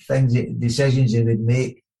notice and decisions he would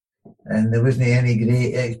make. And there wasn't any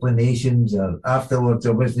great explanations, or afterwards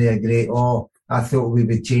there wasn't a great, I thought we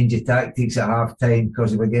would change the tactics at half time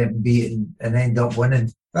because we were getting beaten and end up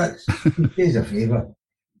winning. He pays a favour.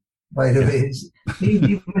 By the way,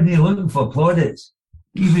 he wasn't looking for plaudits.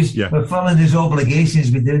 He was fulfilling his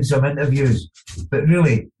obligations with doing some interviews, but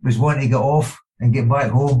really was wanting to get off and get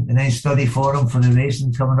back home and then study for him for the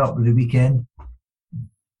racing coming up with the weekend.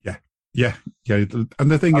 Yeah.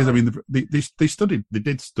 And the thing is, I mean, they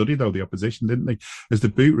did study though, the opposition, didn't they? As the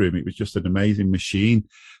boot room, it was just an amazing machine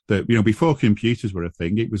that, before computers were a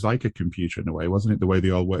thing, it was like a computer in a way, wasn't it? The way they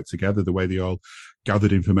all worked together, the way they all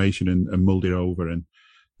gathered information and mulled it over and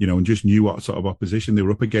just knew what sort of opposition they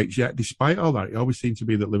were up against. Yet, despite all that, it always seemed to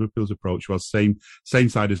be that Liverpool's approach was same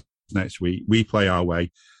side as next week. We play our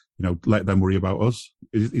way. let them worry about us.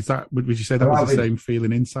 Is that, would you say that was the same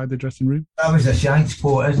feeling inside the dressing room? That was a shank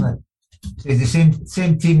sport, isn't it? It's the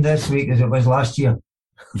same team this week as it was last year.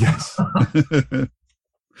 Yes.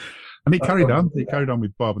 And he carried on. He carried on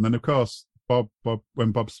with Bob. And then, of course, Bob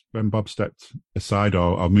when Bob stepped aside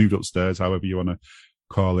or moved upstairs, however you want to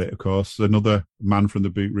call it, of course, another man from the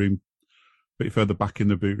boot room, a bit further back in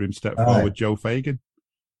the boot room, stepped forward, Joe Fagan.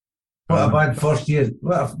 What a bad first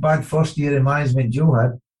year in management Joe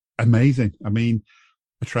had. Amazing. I mean,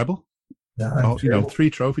 a treble. Yeah, 3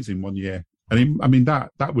 trophies in 1 year. And I mean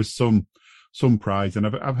that was some prize. And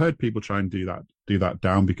I've heard people try and do that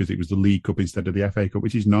down because it was the League Cup instead of the FA Cup,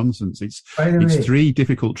 which is nonsense. It's 3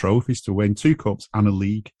 difficult trophies to win, 2 cups and a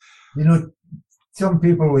league. Some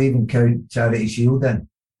people will even count Charity Shield in.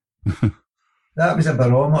 That was a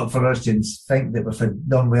barometer for us to think that we've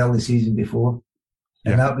done well the season before.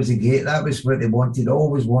 And that was that was what they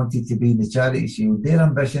always wanted to be in the Charity Shield. Their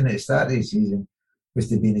ambition at the start of the season was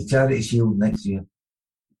to be in the Charity Shield next year.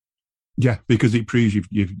 Yeah, because it proves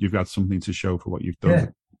you've had something to show for what you've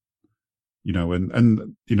done. Yeah.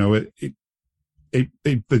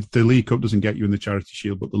 The League Cup doesn't get you in the Charity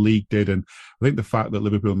Shield, but the league did, and I think the fact that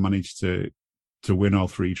Liverpool managed to win all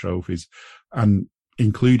 3 trophies, and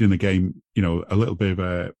including a game, a little bit of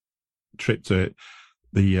a trip to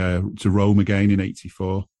Rome again in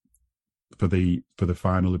 '84 for the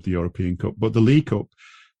final of the European Cup, but the League Cup.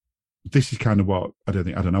 This is kind of what I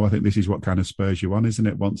don't know. I think this is what kind of spurs you on, isn't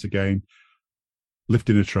it? Once again,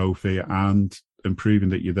 lifting a trophy and proving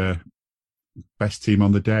that you're the best team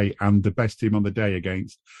on the day, and the best team on the day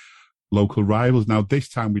against local rivals. Now, this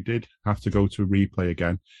time we did have to go to a replay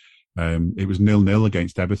again. It was 0-0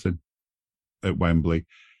 against Everton at Wembley.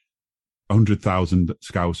 100,000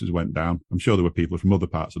 Scousers went down. I'm sure there were people from other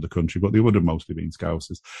parts of the country, but they would have mostly been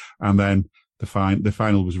Scousers. And then the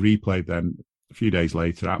final was replayed then a few days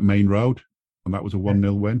later at Main Road, and that was a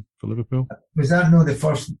 1-0 win for Liverpool. Was that not the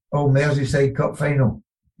first Old Merseyside Cup final?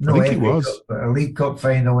 No, I think it was. Cup, but a League Cup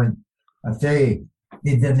final, and I tell you,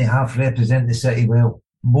 they didn't half represent the city well.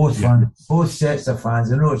 Both sets of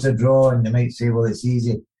fans. I know it's a draw, and they might say, well, it's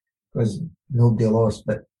easy because nobody lost,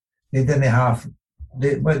 but they didn't half.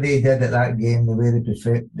 What they did at that game, the way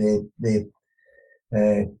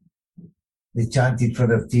they chanted for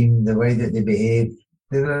their team, the way that they behaved,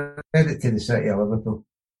 they were credit to the city of Liverpool.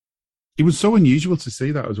 It was so unusual to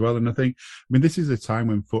see that as well, and I mean, this is a time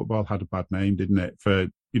when football had a bad name, didn't it? For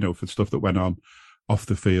stuff that went on off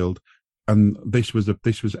the field, and this was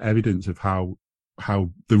evidence of how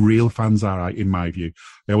the real fans are. In my view,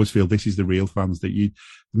 I always feel this is the real fans. The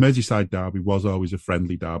Merseyside derby was always a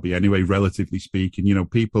friendly derby anyway, relatively speaking.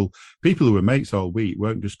 People who were mates all week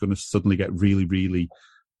weren't just going to suddenly get really, really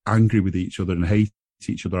angry with each other and hate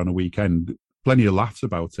each other on a weekend. Plenty of laughs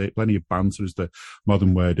about it, plenty of banter, as the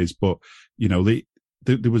modern word is. But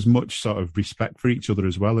there was much sort of respect for each other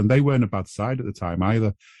as well, and they weren't a bad side at the time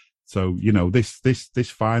either. So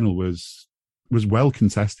this final was well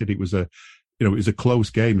contested. It was a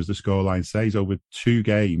close game, as the scoreline says. Over 2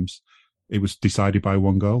 games, it was decided by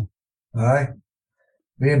 1 goal. Aye,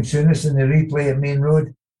 Graham Souness in the replay at Main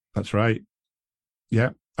Road. That's right.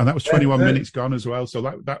 Yeah. And that was 21 minutes gone as well. So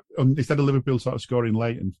that instead of Liverpool sort of scoring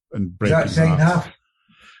late and breaking that second half?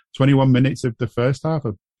 21 minutes of the first half,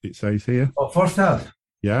 it says here. Oh, first half?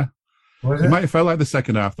 Yeah. Was it might have felt like the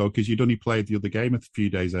second half, though, because you'd only played the other game a few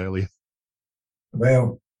days earlier.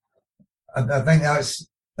 Well, I think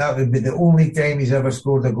that would be the only time he's ever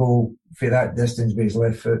scored a goal for that distance with his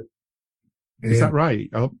left foot. Is that right?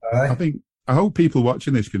 I hope people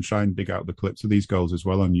watching this can try and dig out the clips of these goals as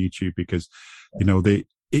well on YouTube, because,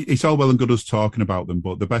 it's all well and good us talking about them,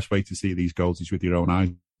 but the best way to see these goals is with your own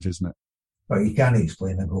eyes, isn't it? But you can't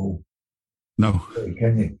explain a goal. No.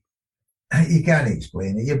 Can you? You can't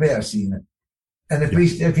explain it. You're better seeing it. And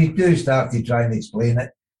if you do start to try and explain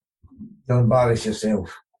it, you'll embarrass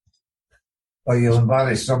yourself. Or you'll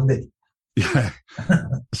embarrass somebody. Yeah.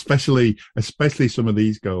 especially some of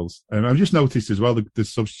these goals. I've just noticed as well, the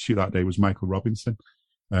substitute that day was Michael Robinson.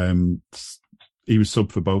 He was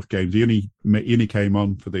sub for both games. He only came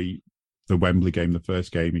on for the Wembley game, the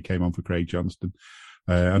first game. He came on for Craig Johnston.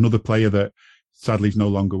 Another player that sadly is no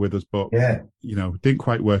longer with us, but didn't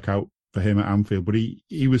quite work out for him at Anfield. But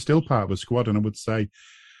he was still part of the squad, and I would say,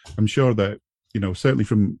 I'm sure that certainly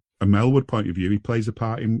from a Melwood point of view, he plays a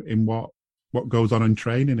part in what goes on in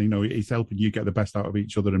training. He's helping you get the best out of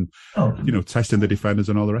each other, and testing the defenders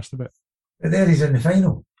and all the rest of it. But there he's in the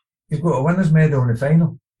final. He's got a winner's medal in the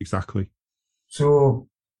final. Exactly. So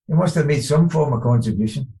he must have made some form of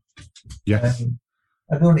contribution. Yes.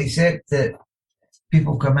 I don't accept that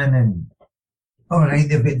people come in and, all right,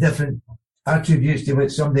 they've got different attributes to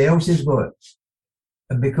what somebody else has got.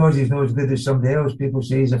 And because he's not as good as somebody else, people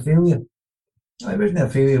say he's a failure. It wasn't a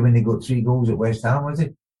failure when he got 3 goals at West Ham, was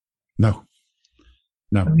it? No.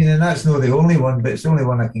 I mean, and that's not the only one, but it's the only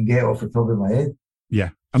one I can get off the top of my head. Yeah.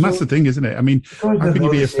 And that's the thing, isn't it? I mean, how can you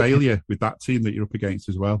be a failure with that team that you're up against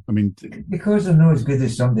as well? I mean, because they're not as good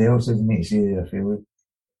as somebody else doesn't make say they're a failure.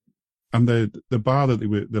 And the bar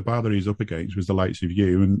that he's up against was the likes of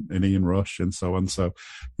you and Ian Rush and so on. So,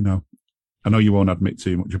 you know, I know you won't admit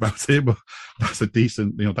too much about it, but that's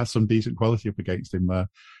that's some decent quality up against him there.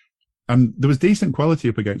 And there was decent quality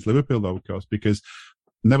up against Liverpool, though, of course, because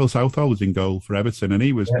Neville Southall was in goal for Everton, and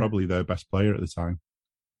he was probably their best player at the time.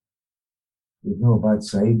 There's no bad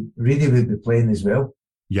side. Reedy would be playing as well.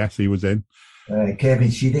 Yes, he was in.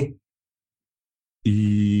 Kevin Sheedy.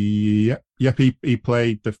 Yep, he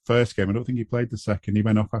played the first game. I don't think he played the second. He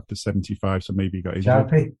went off after 75, so maybe he got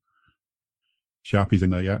injured. Sharpie's in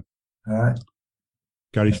there, yeah.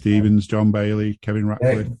 Gary Stevens, John Bailey, Kevin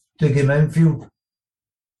Ratcliffe. Dougie Mountfield.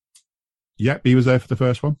 Yep, he was there for the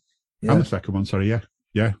first one. Yeah. And the second one, sorry,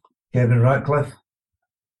 yeah. Kevin Ratcliffe.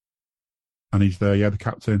 And he's there, the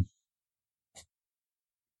captain.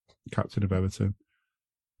 Captain of Everton.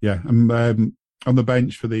 Yeah, and on the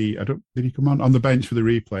bench for did he come on? On the bench for the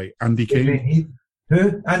replay, Andy King.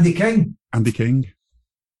 Who? Andy King? Andy King.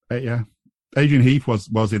 Yeah. Adrian Heath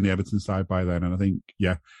was in the Everton side by then, and I think,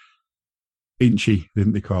 Inchy,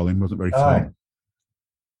 didn't they call him? Wasn't very tall.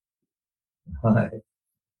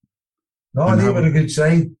 No, and they were a good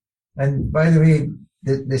side. And by the way,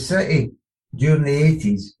 the City during the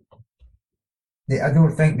 80s, I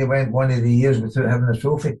don't think they went one of the years without having a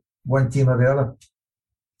trophy, one team or the other.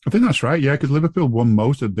 I think that's right, because Liverpool won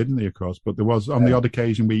most of it, didn't they, of course? But there was, on the odd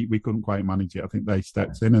occasion, we couldn't quite manage it. I think they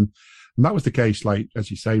stepped in, and that was the case, like, as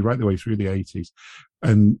you say, right the way through the 80s.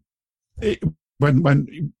 And when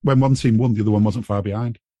one team won, the other one wasn't far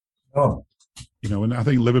behind. Oh. You know, and I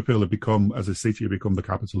think Liverpool as a city, have become the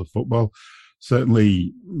capital of football.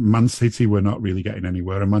 Certainly, Man City were not really getting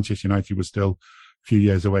anywhere, and Manchester United was still a few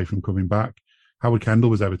years away from coming back. Howard Kendall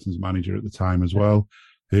was Everton's manager at the time as well,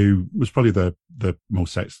 who was probably the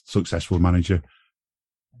most successful manager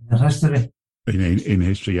in history. In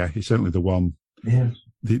history, yeah, he's certainly the one. Yeah,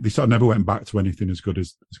 they sort of never went back to anything as good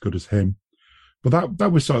as him. But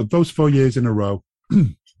that was sort of those 4 years in a row,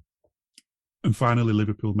 and finally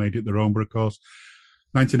Liverpool made it their own. But of course,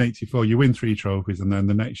 1984, you win 3 trophies, and then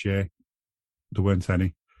the next year there weren't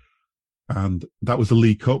any, and that was the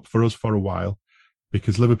League Cup for us for a while,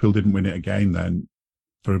 because Liverpool didn't win it again then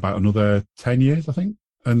for about another 10 years, I think.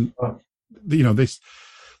 And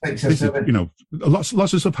lots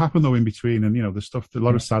of stuff happened though in between, and a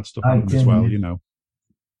lot of sad stuff happened as well.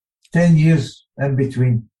 10 years in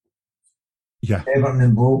between. Yeah. Everton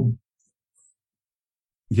and Bolton.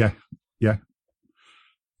 Yeah.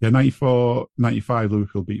 94, 95,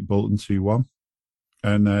 Liverpool beat Bolton 2-1.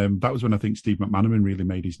 And that was when I think Steve McManaman really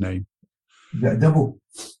made his name. You got a double.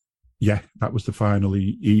 Yeah, that was the final.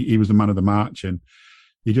 He was the man of the match, and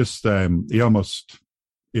he just he almost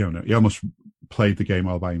played the game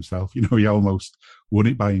all by himself. He almost won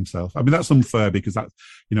it by himself. I mean, that's unfair, because that,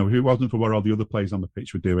 if it wasn't for what all the other players on the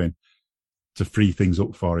pitch were doing to free things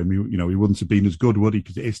up for him, he wouldn't have been as good, would he?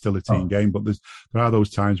 Because it is still a team game. But there are those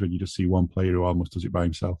times when you just see one player who almost does it by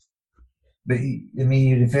himself. But I mean,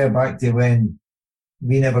 you refer back to when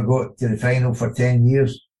we never got to the final for 10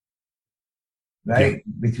 years, right? Yeah.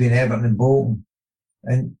 Between Everton and Bolton,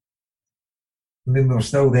 and I mean, we were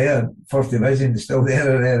still there, First Division, still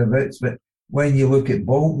there or thereabouts. But when you look at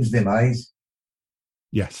Bolton's demise,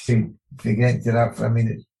 yes, to get to that, I mean,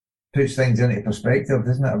 it puts things into perspective,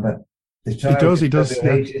 doesn't it? A bit. It does.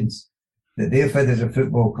 Yeah. That they've had as a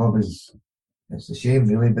football club it's a shame,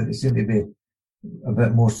 really, but they seem to be a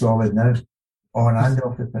bit more solid now, on and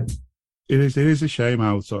off the pitch. It is a shame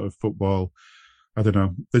how sort of football, I don't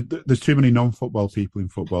know, there's too many non-football people in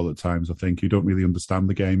football at times, I think, who don't really understand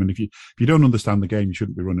the game. And if you don't understand the game, you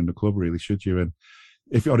shouldn't be running the club, really, should you? And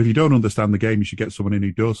if you don't understand the game, you should get someone in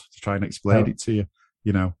who does, to try and explain it to you.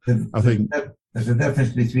 I think there's a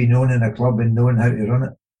difference between owning a club and knowing how to run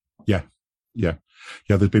it. Yeah.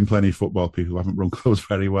 There's been plenty of football people who haven't run clubs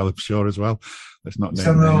very well, I'm sure, as well. Let's not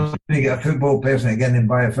name names. You get a football person again and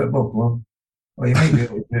buy a football club. Well, you might be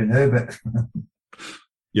able to do it now, but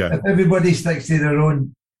yeah, if everybody sticks to their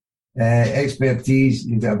own expertise,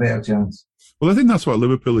 you've got a better chance. Well, I think that's what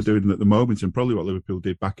Liverpool are doing at the moment, and probably what Liverpool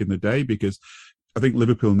did back in the day, because I think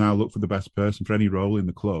Liverpool now look for the best person for any role in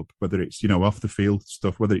the club, whether it's off the field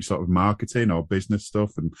stuff, whether it's sort of marketing or business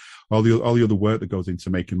stuff, and all the other work that goes into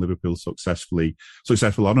making Liverpool successful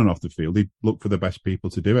on and off the field. They look for the best people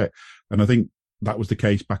to do it, and I think that was the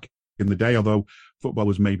case back in the day, although football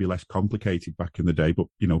was maybe less complicated back in the day. But,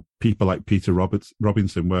 you know, people like Peter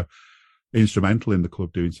Robinson were instrumental in the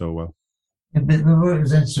club doing so well. Yeah, but what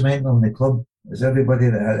was instrumental in the club is everybody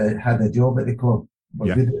that had a job at the club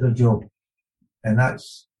were good at their job. And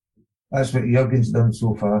that's what Jurgen's done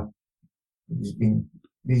so far.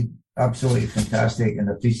 He's absolutely fantastic and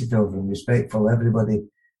appreciative and respectful of everybody,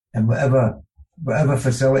 and whatever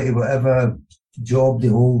facility, whatever job they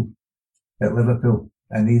hold at Liverpool,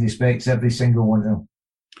 and he respects every single one of them.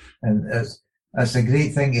 And that's a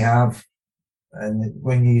great thing to have. And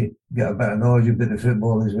when you get a bit of knowledge about the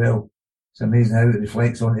football as well, it's amazing how it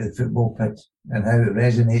reflects onto the football pitch and how it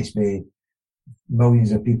resonates with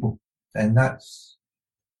millions of people. And I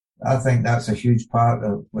think that's a huge part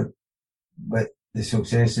of what the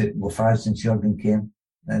success that we've had since Jurgen came.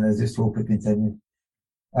 And I just hope it continues.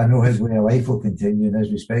 I know his way of life will continue and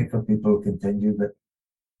his respect for people will continue, but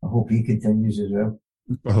I hope he continues as well.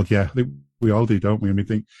 Well, yeah, I think we all do, don't we?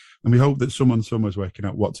 And we hope that someone somewhere's working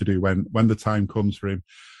out what to do when the time comes for him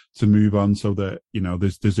to move on, so that, you know,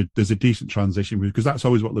 there's a decent transition, because that's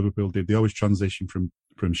always what Liverpool did. They always transition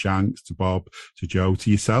from Shanks to Bob to Joe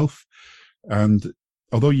to yourself. And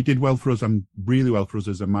although you did well for us and really well for us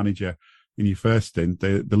as a manager in your first stint,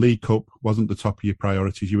 the League Cup wasn't the top of your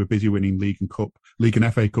priorities. You were busy winning League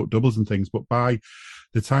and FA Cup doubles and things. But by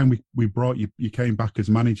the time we brought you came back as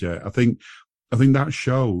manager, I think that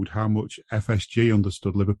showed how much FSG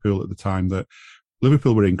understood Liverpool at the time, that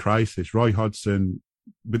Liverpool were in crisis. Roy Hodgson,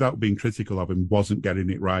 without being critical of him, wasn't getting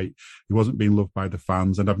it right. He wasn't being loved by the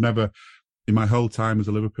fans. And I've never, in my whole time as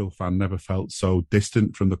a Liverpool fan, never felt so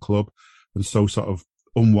distant from the club and so sort of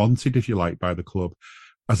unwanted, if you like, by the club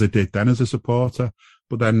as I did then as a supporter.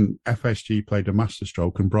 But then FSG played a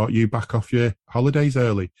masterstroke and brought you back off your holidays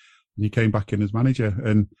early, and you came back in as manager.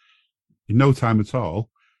 And in no time at all,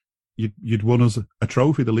 you'd won us a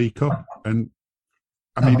trophy, the League Cup. And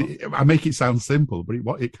I mean, I make it sound simple, but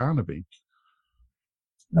it can't have been.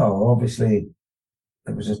 No, obviously,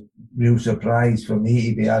 it was a real surprise for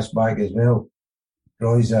me to be asked back as well.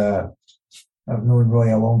 I've known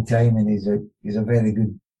Roy a long time, and he's a very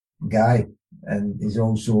good guy, and he's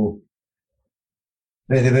also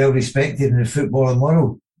very well respected in the footballing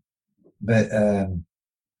world. But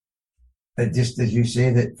just as you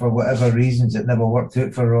say, that for whatever reasons it never worked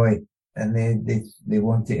out for Roy, and they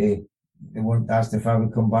wanted asked if I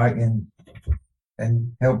would come back and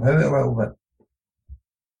help out a little bit.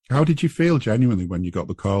 How did you feel genuinely when you got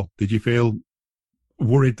the call? Did you feel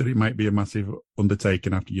worried that it might be a massive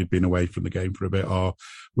undertaking after you'd been away from the game for a bit, or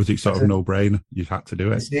was it sort of no-brainer? You had to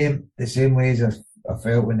do it. The same ways I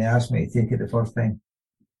felt when they asked me to take it the first time.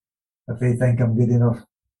 If they think I'm good enough,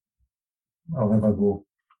 I'll never go.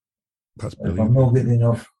 That's brilliant. If I'm not good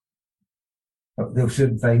enough, they'll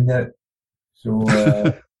soon find it. So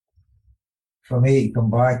for me to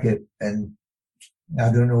come back and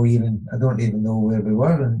I don't even know where we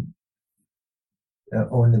were, and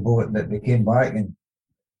on the boat that we came back and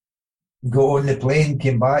got on the plane,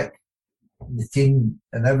 came back. The team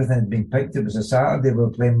and everything had been picked. It was a Saturday. We were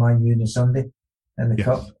playing Man U on a Sunday in the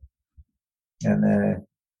Cup. And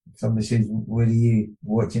somebody says, "Where are you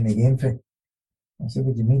watching the game for?" I said,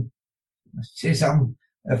 "What do you mean?" I said,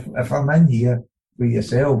 if I'm in here with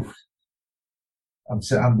yourself, I'm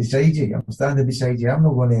beside you. I'm standing beside you. I'm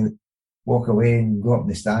not going to walk away and go up in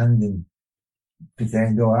the stand and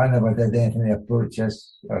pretend, I never did anything to approach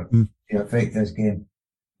us or to affect this game.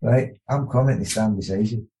 Right? I'm coming to stand beside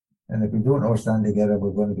you. And if we don't all stand together,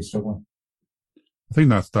 we're going to be struggling. I think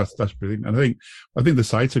that's brilliant. And I think the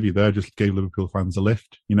sight of you there just gave Liverpool fans a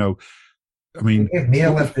lift. You know, I mean, it gave me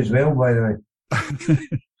a lift as well, by the way.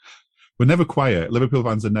 We're never quiet. Liverpool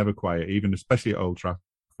fans are never quiet, even especially at Old Trafford.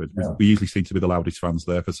 No. We usually seem to be the loudest fans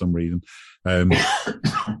there for some reason.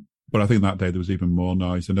 But I think that day there was even more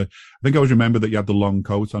noise. And I think I always remember that you had the long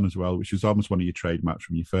coat on as well, which was almost one of your trademarks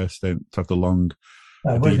from your first stint, to have the long.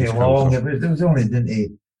 It wasn't long. It was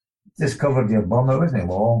only, just covered your bum. It wasn't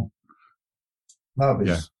long. That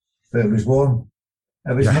was, but it was warm.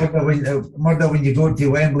 It was murder when you go to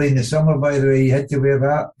Wembley in the summer, by the way. You had to wear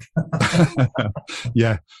that.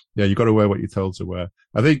 Yeah, you got to wear what you're told to wear.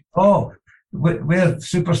 I think. Oh, wear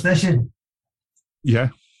superstition. Yeah.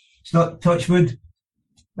 It's not touch wood.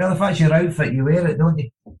 Well, if that's your outfit, you wear it, don't you?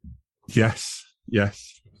 Yes, of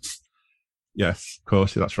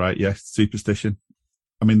course, that's right. Yes, superstition.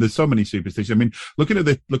 I mean, there's so many superstitions. I mean, looking at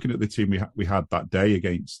the team we had that day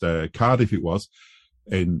against Cardiff, it was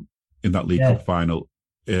in that League Cup final.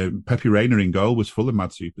 Pepe Reina in goal was full of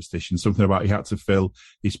mad superstition. Something about he had to fill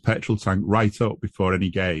his petrol tank right up before any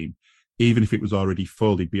game, even if it was already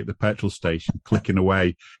full. He'd be at the petrol station clicking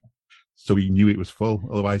away so he knew it was full.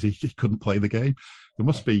 Otherwise, he couldn't play the game. There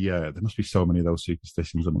must be so many of those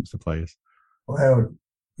superstitions amongst the players. Well,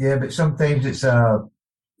 yeah, but sometimes it's I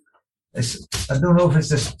don't know if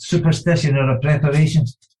it's a superstition or a preparation.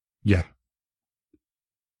 Yeah.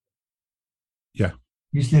 Yeah.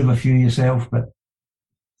 You still have a few yourself, but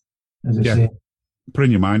as I say,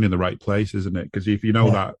 putting your mind in the right place, isn't it? Because if you know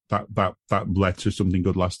that led to something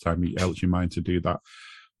good last time, it helps your mind to do that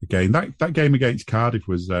again. That game against Cardiff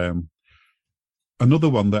was another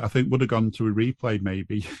one that I think would have gone to a replay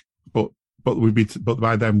maybe, but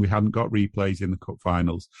by then we hadn't got replays in the cup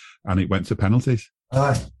finals, and it went to penalties.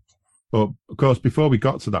 Aye. But of course, before we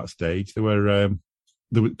got to that stage,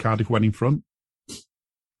 Cardiff went in front,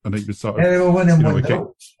 and it was sort of they were winning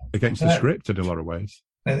against the script in a lot of ways.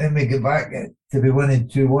 And then we get back to be winning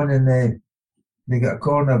 2-1, and they got a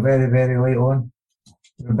corner very, very late on.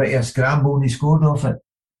 A bit of a scramble, and he scored off it.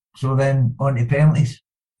 So then on to penalties.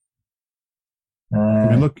 I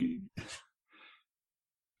mean, look,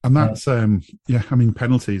 and that's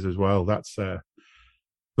penalties as well. That's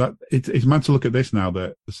it's mad to look at this now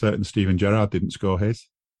that a certain Steven Gerrard didn't score his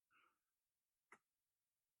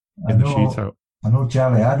in the shootout. I know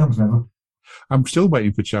Charlie Adams never. I'm still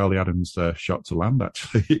waiting for Charlie Adams' shot to land,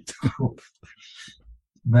 actually.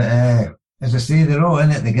 But as I say, they're all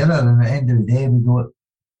in it together, and at the end of the day,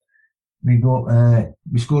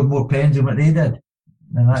 we scored more pens than what they did.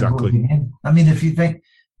 And that exactly. Again. I mean, if you think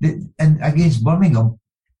and against Birmingham,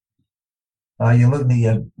 you're looking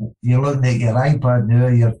at your iPad now,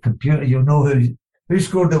 your computer. You'll know who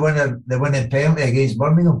scored the winning penalty against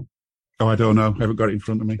Birmingham. Oh, I don't know. I haven't got it in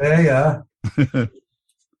front of me. There you are.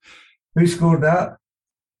 Who scored that?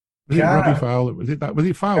 Was it Robbie Fowler? Was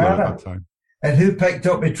it Fowler at that time? And who picked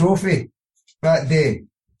up the trophy that day?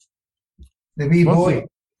 The wee boy,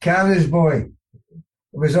 Carr's boy.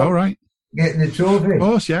 Was up getting the trophy. Of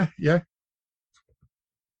course, yeah.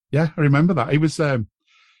 I remember that. It was,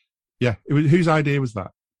 whose idea was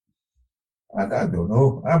that? I don't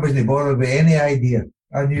know. I wasn't bothered with any idea.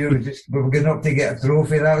 I knew we were going up to get a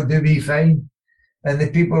trophy. That would do me fine. And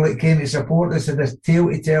the people that came to support us had a tale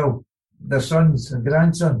to tell their sons and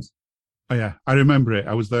grandsons. Oh yeah, I remember it.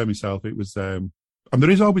 I was there myself. It was, and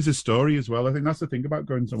there is always a story as well. I think that's the thing about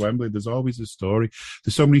going to Wembley. There's always a story.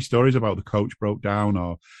 There's so many stories about the coach broke down,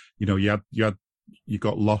 or you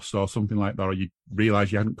got lost, or something like that, or you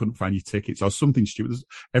realised you couldn't find your tickets, or something stupid.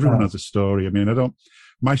 Everyone has a story. I mean,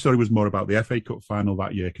 my story was more about the FA Cup final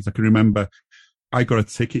that year, because I can remember I got a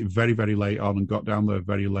ticket very, very late on and got down there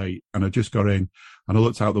very late, and I just got in and I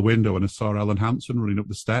looked out the window and I saw Alan Hansen running up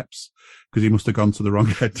the steps because he must have gone to the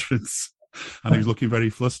wrong entrance, and he was looking very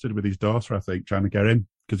flustered with his daughter, I think, trying to get in,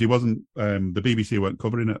 because he wasn't, the BBC weren't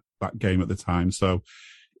covering it, that game at the time, so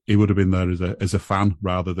he would have been there as a fan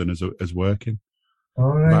rather than as working. All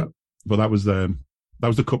right. But that was the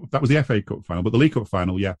cup, that was the FA Cup final, but the League Cup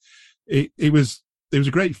final, it was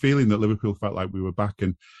a great feeling that Liverpool felt like we were back.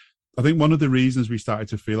 And I think one of the reasons we started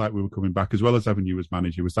to feel like we were coming back, as well as having you as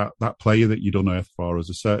manager, was that player that you'd unearthed for us,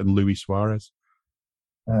 a certain Luis Suarez.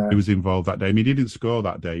 He was involved that day. I mean, he didn't score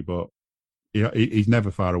that day, but he's never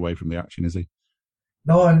far away from the action, is he?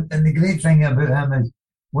 No, and the great thing about him is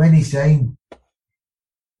when he signed,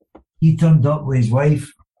 he turned up with his wife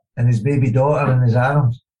and his baby daughter in his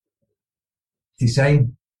arms to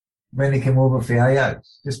sign when he came over for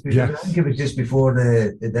Ajax. I think it was just before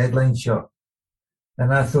the deadline shot.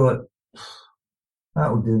 And I thought,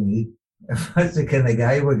 that'll do me. If that's the kind of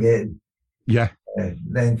guy we're getting,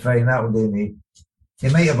 then fine, that'll do me. He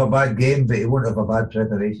might have a bad game, but he won't have a bad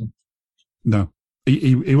preparation. No,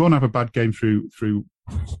 he won't have a bad game through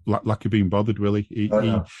lack of being bothered, will he?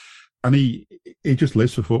 He just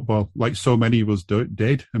lives for football, like so many of us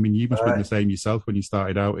did. I mean, you must have been the same yourself when you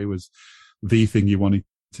started out. It was the thing you wanted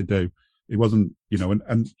to do. It wasn't,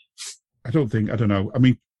 and I don't know. I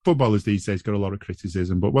mean, footballers these days got a lot of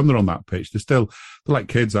criticism, but when they're on that pitch, they're like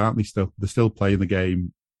kids, aren't they? They're still playing the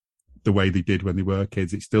game the way they did when they were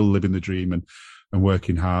kids. It's still living the dream and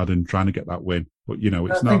working hard and trying to get that win. But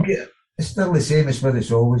it's not. It's still the same as what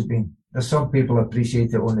it's always been. There's some people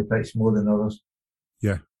appreciate it on the pitch more than others.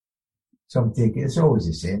 Yeah. Some take it. It's always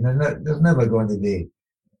the same. There's never going to be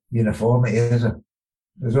uniformity, is there?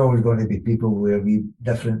 There's always going to be people with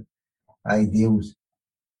different ideals.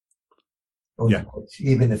 Yeah.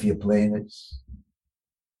 Even if you're playing, it's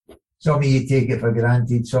some of you take it for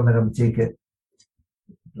granted. Some of them take it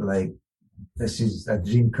like this is a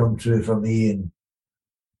dream come true for me, and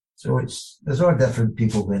so there's all different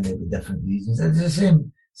people going there with different reasons. It's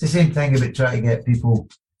the same thing about trying to get people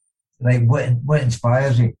like what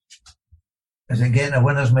inspires you. Is it getting a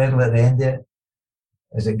winner's medal at the end of it?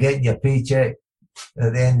 Is it getting your paycheck?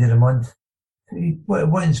 at the end of the month.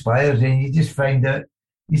 What inspires you? And you just find out,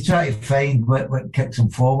 you try to find what kicks them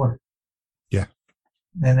forward. Yeah.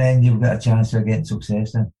 And then you've got a chance of getting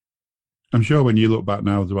success then. I'm sure when you look back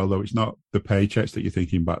now as well, though, it's not the paychecks that you're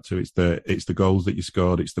thinking back to. It's the goals that you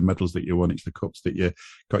scored. It's the medals that you won. It's the cups that you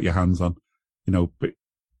got your hands on. You know, but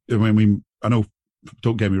I know,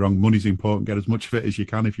 don't get me wrong, money's important. Get as much of it as you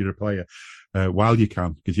can if you're a player, while you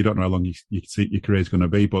can, because you don't know how long you see your career's going to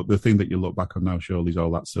be. But the thing that you look back on now, surely, is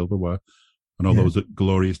all that silverware and all those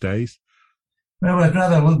glorious days. Well, I'd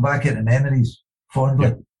rather look back at the memories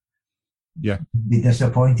fondly. Yeah. Be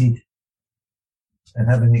disappointed and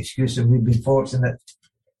have an excuse. And we've been fortunate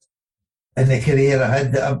in the career I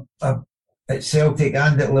had at Celtic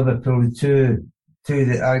and at Liverpool, two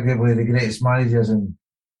that arguably the greatest managers in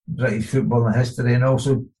British football in history, and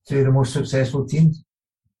also two of the most successful teams.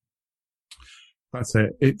 That's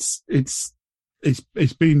it.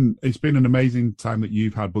 It's been an amazing time that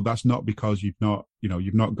you've had, but that's not because you've not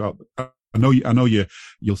got. I know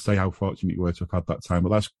you'll say how fortunate you were to have had that time, but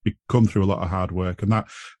that's come through a lot of hard work. And that,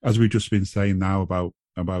 as we've just been saying now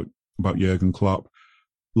about Jurgen Klopp,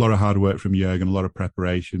 a lot of hard work from Jurgen, a lot of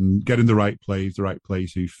preparation, getting the right players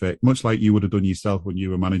who fit, much like you would have done yourself when you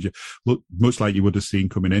were manager. Look, much like you would have seen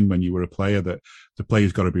coming in when you were a player, that the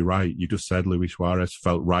player's got to be right. You just said Luis Suarez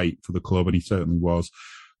felt right for the club, and he certainly was.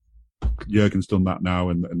 Jurgen's done that now,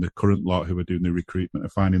 and the current lot who are doing the recruitment are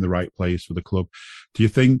finding the right players for the club. Do you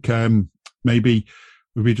think maybe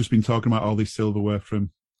we've just been talking about all this silverware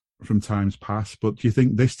from times past, but do you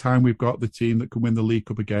think this time we've got the team that can win the League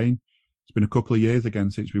Cup again? It's been a couple of years again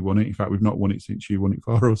since we won it. In fact, we've not won it since you won it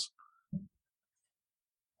for us.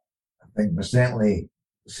 I think we're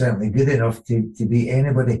certainly good enough to beat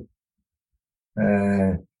anybody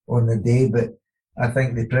on the day, but I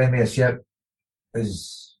think the Premiership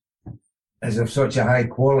is of such a high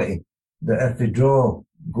quality that if the draw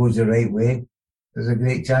goes the right way, there's a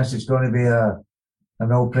great chance it's going to be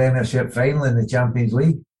an all-Premiership final in the Champions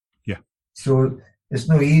League. Yeah. So it's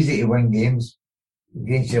not easy to win games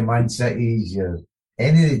against your Man Cities,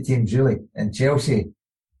 any of the teams really. And Chelsea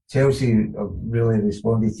have really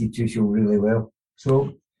responded to Tuchel really well.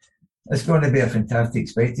 So it's going to be a fantastic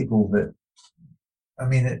spectacle. But I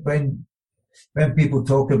mean, when people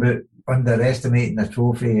talk about underestimating a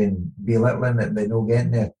trophy and belittling it by not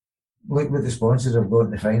getting there, look what the sponsors have got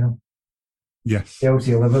in the final. Yes.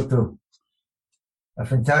 Chelsea, Liverpool are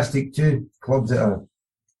fantastic too. Clubs that are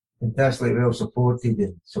fantastically well supported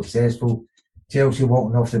and successful. Chelsea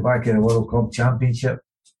walking off the back of the World Club Championship.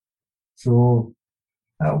 So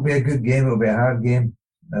that'll be a good game. It'll be a hard game.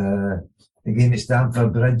 The game at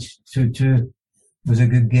Stamford Bridge, 2-2, was a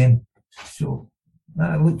good game. So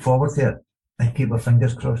I look forward to it and keep our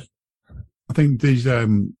fingers crossed. I think these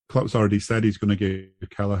Klopp's already said he's going to give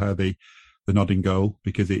Kelleher the nodding goal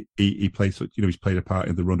because he plays such, he's played a part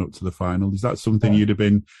in the run up to the final. Is that something you'd have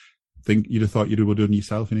thought you would have done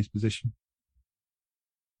yourself in his position?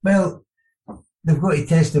 Well, they've got to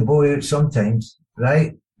test the boy out sometimes,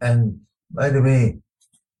 right? And by the way,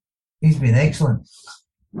 he's been excellent.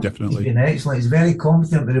 Definitely. He's been excellent. He's very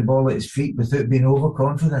confident with the ball at his feet without being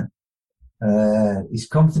overconfident. He's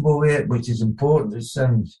comfortable with it, which is important. It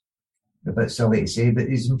sounds a bit silly to say, but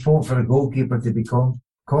it's important for a goalkeeper to become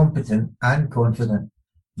competent and confident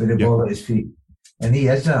with the ball at his feet. And he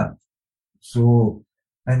is that. So,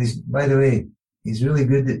 and by the way, he's really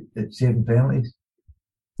good at saving penalties.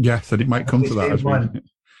 Yes, and it might come to that as well.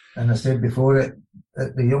 And I said before it,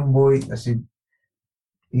 the young boy, I said,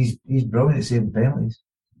 he's brilliant at saving penalties.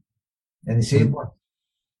 And he saved one.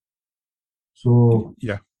 So,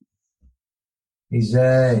 yeah. He's,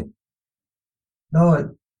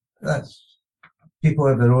 that's, people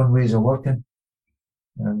have their own ways of working.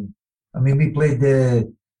 I mean, we played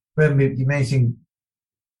you mentioned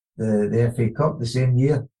the FA Cup the same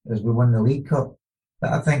year as we won the League Cup.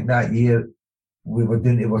 But I think that year we were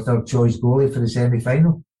doing it with our choice goalie for the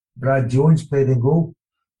semi-final. Brad Jones played in goal.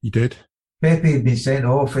 He did. Pepe had been sent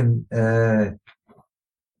off and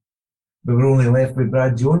we were only left with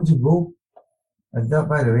Brad Jones in goal. And that,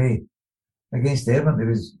 by the way, against Everton, it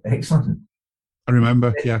was excellent. I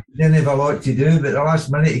remember, yeah. He didn't have a lot to do, but the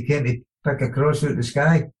last minute he came to pick a cross out of the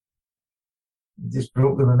sky. He just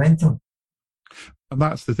broke the momentum. And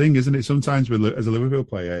that's the thing, isn't it? Sometimes as a Liverpool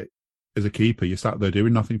player, as a keeper, you sat there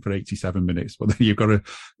doing nothing for 87 minutes, but then you've got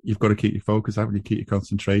to keep your focus, haven't you? Keep your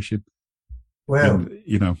concentration. Well,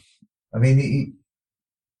 and, I mean,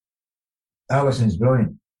 Alisson's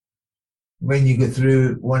brilliant. When you get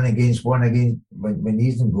through one against when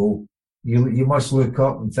he's in goal, you must look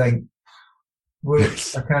up and think, well,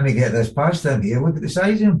 yes. I can't get this past him here. Look at the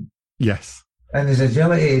size of him. Yes. And his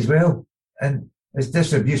agility as well. And His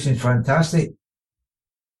distribution's fantastic.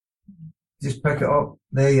 Just pick it up.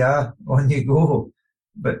 There you are. On you go.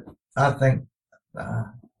 But I think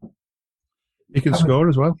he can score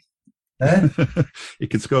as well. Eh? He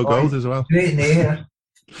can score goals as well. Great in the air.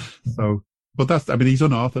 So, but he's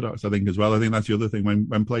unorthodox, I think, as well. I think that's the other thing.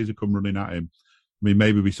 When players are come running at him, I mean,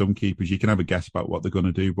 maybe with some keepers, you can have a guess about what they're going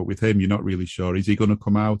to do, but with him, you're not really sure. Is he going to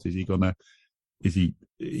come out? Is he going to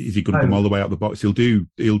come all the way out the box? He'll do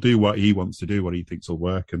what he wants to do, what he thinks will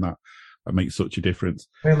work, and that makes such a difference.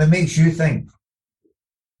 Well, it makes you think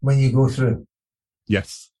when you go through.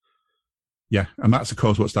 Yes. Yeah, and that's, of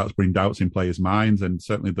course, what starts bringing doubts in players' minds, and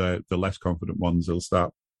certainly the less confident ones will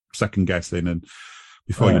start second-guessing, and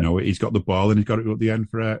before you know it, he's got the ball and he's got it at the end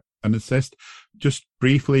for an assist. Just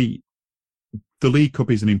briefly, the League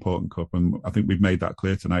Cup is an important cup, and I think we've made that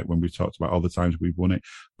clear tonight when we've talked about all the times we've won it.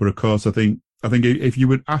 But, of course, I think if you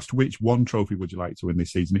were asked which one trophy would you like to win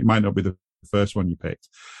this season, it might not be the first one you picked.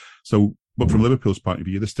 So, but from Liverpool's point of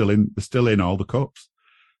view, they're still in all the cups.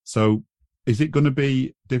 So, is it going to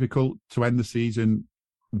be difficult to end the season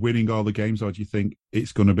winning all the games, or do you think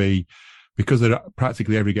it's going to be, because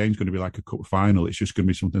practically every game is going to be like a cup final, it's just going to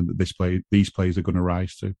be something that these players are going to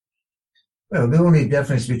rise to? Well, the only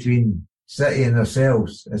difference between City and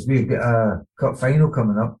ourselves is we've got a cup final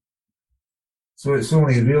coming up. So it's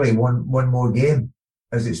only really one more game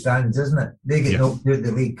as it stands, isn't it? They get knocked out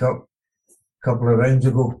the League Cup a couple of rounds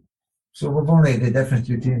ago. So we've only the difference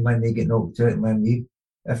between when they get knocked out and when we.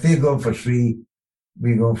 If they're going for 3,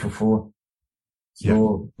 we're going for 4.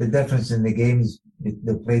 So the difference in the games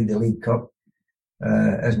they played the League Cup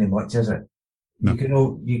isn't much, is it?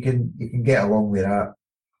 No. You can get along with that.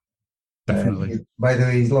 Definitely. By the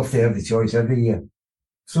way, he'd love to have the choice every year.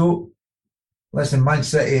 So, listen, Man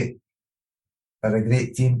City are a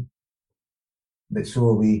great team, but so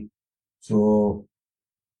are we. So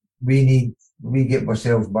we get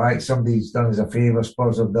ourselves back. Somebody's done us a favour.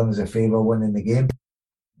 Spurs have done us a favour winning the game.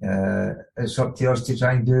 It's up to us to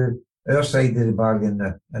try and do our side of the bargain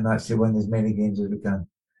there, and that's to win as many games as we can.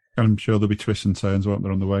 I'm sure there'll be twists and turns, won't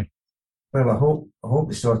there, on the way? Well, I hope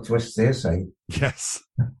they sort of twist their side. Yes.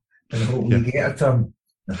 And I hope we get a turn.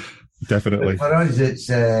 Definitely. But for us, it's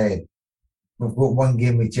we've got one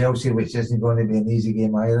game with Chelsea, which isn't going to be an easy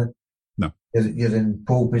game either. No. You're in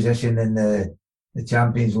pole position in the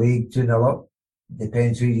Champions League, 2-0 up.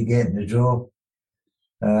 Depends who you get in the draw.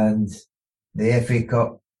 And the FA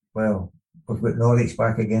Cup, well, we've got Norwich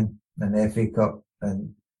back again in the FA Cup,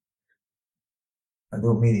 and I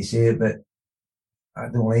don't mean to say it, but I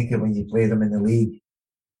don't like it when you play them in the league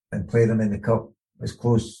and play them in the cup as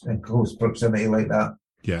close proximity like that.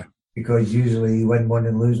 Yeah. Because usually you win one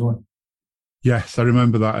and lose one. Yes, I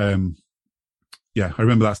remember that. I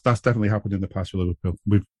remember that's definitely happened in the past with Liverpool.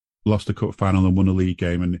 We've lost a cup final and won a league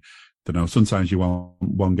game, and I don't know, sometimes you want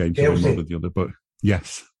one game to win more than the other, but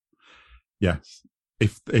yes.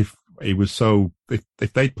 If it was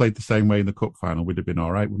if they'd played the same way in the cup final, we'd have been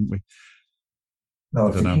all right, wouldn't we? No,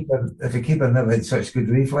 if the keeper never had such good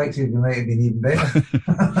reflexes, we might have been even better.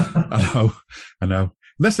 I know. And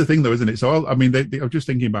that's the thing, though, isn't it? So, I'm just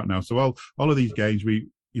thinking about now. So, all of these games,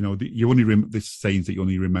 you only this saying that you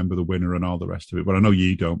only remember the winner and all the rest of it. But I know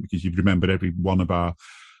you don't, because you've remembered every one of our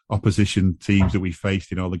opposition teams that we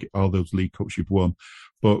faced in all those League Cups you've won.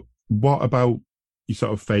 But what about your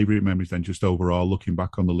sort of favourite memories then, just overall, looking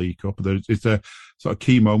back on the League Cup? Is there sort of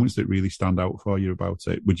key moments that really stand out for you about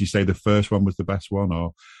it? Would you say the first one was the best one,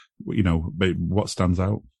 or, what stands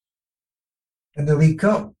out? In the League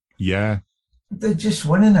Cup? Yeah. They're just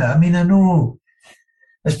winning it. I mean, I know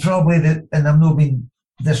it's probably and I'm not being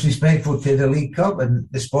disrespectful to the League Cup and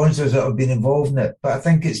the sponsors that have been involved in it, but I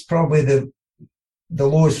think it's probably the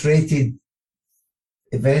lowest rated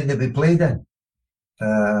event that we played in.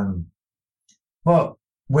 But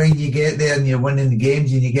when you get there and you're winning the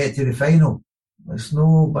games and you get to the final, it's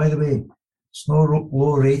no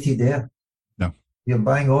low rated there. No. You're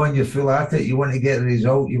bang on, you're full at it, you want to get the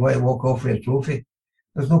result, you want to walk off with a trophy.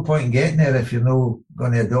 There's no point in getting there if you're not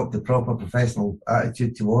going to adopt a proper professional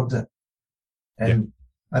attitude towards it. And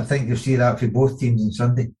I think you'll see that for both teams on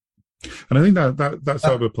Sunday. And I think that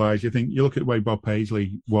sort of applies. You look at the way Bob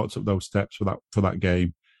Paisley walked up those steps for that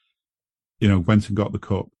game, went and got the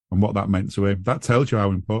cup and what that meant to him. That tells you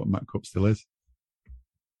how important that cup still is.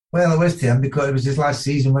 Well, it was to him because it was his last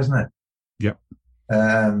season, wasn't it? Yep.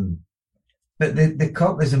 But the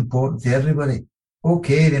cup is important to everybody.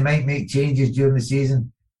 Okay, they might make changes during the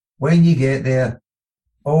season. When you get there,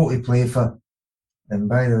 all to play for. And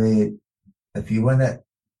by the way, if you win it,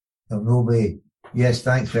 there'll be, yes,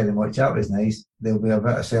 thanks very much, that was nice. There'll be a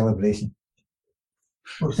bit of celebration.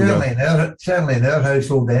 Well, certainly in our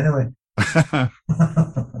household anyway.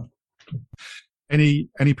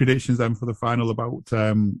 Any predictions then for the final about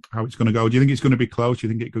how it's going to go? Do you think it's going to be close? Do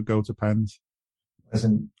you think it could go to pens?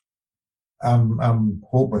 Listen, I'm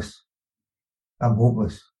hopeless. I'm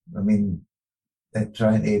hopeless. I mean, at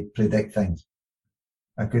trying to predict things.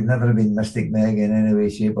 I could never have been Mystic Meg in any way,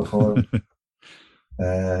 shape or form.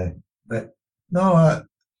 But no,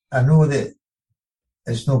 I know that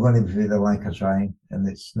it's not going to be for the lack of trying, and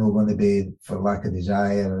it's not going to be for lack of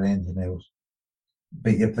desire or anything else.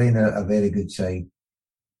 But you're playing a very good side.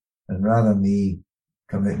 And rather than me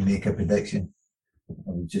come out and make a prediction, I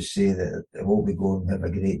would just say that it will be going to have a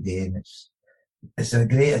great day. And it's a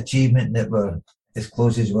great achievement that we're as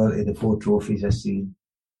close as we're to the 4 trophies this season.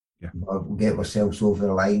 Yeah. We'll get ourselves over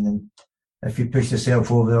the line. And if you push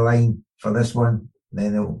yourself over the line for this one,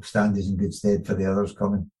 then it'll stand us in good stead for the others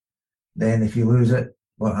coming. Then if you lose it,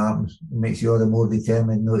 what happens? It makes you all the more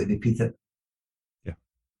determined not to repeat it.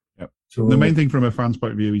 Yeah. So the main thing from a fan's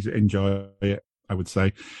point of view is enjoy it, I would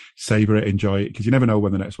say. Savour it, enjoy it, because you never know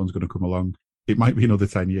when the next one's going to come along. It might be another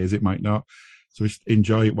 10 years, it might not. So just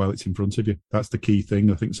enjoy it while it's in front of you. That's the key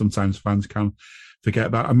thing. I think sometimes fans can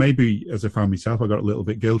forget that. And maybe as a fan myself, I got a little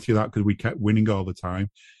bit guilty of that because we kept winning all the time.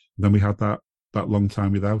 And then we had that long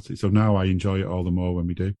time without it. So now I enjoy it all the more when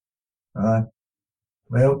we do.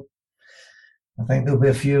 Well, I think there'll be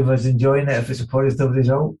a few of us enjoying it if it's a positive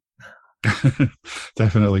result.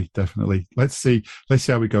 Definitely. Let's see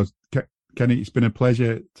how it goes. Kenny, it's been a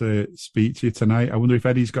pleasure to speak to you tonight. I wonder if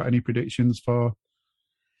Eddie's got any predictions for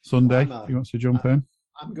Sunday. If he wants to jump in.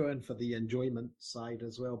 I'm going for the enjoyment side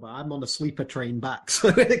as well, but I'm on a sleeper train back, so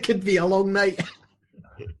it could be a long night.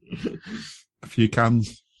 A few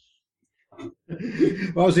cans.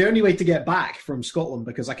 Well, it's the only way to get back from Scotland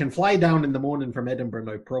because I can fly down in the morning from Edinburgh,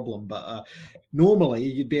 no problem. But normally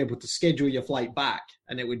you'd be able to schedule your flight back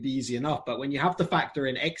and it would be easy enough. But when you have to factor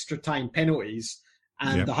in extra time penalties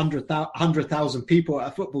and 100,000 people at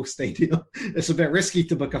a football stadium, it's a bit risky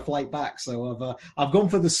to book a flight back. So I've gone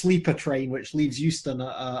for the sleeper train, which leaves Euston at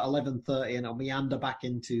 11:30, and I'll meander back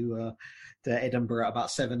into to Edinburgh at about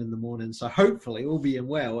 7 a.m. So hopefully, all being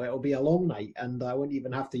well, it'll be a long night, and I won't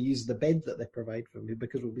even have to use the bed that they provide for me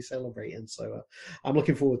because we'll be celebrating. So I'm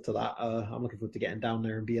looking forward to that. I'm looking forward to getting down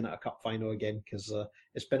there and being at a cup final again because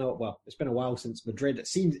it's been a while since Madrid. It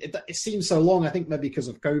seems so long. I think maybe because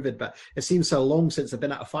of COVID, but it seems so long since I've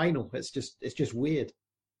been at a final. It's just weird.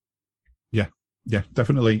 Yeah,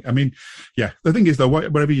 definitely. I mean, the thing is though,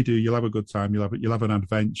 whatever you do, you'll have a good time. You'll have an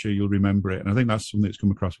adventure. You'll remember it, and I think that's something that's come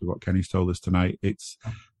across with what Kenny's told us tonight. It's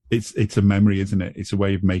a memory, isn't it? It's a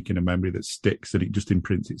way of making a memory that sticks and it just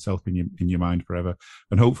imprints itself in your mind forever,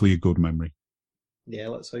 and hopefully a good memory. Yeah,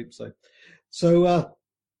 let's hope so. So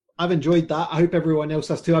I've enjoyed that. I hope everyone else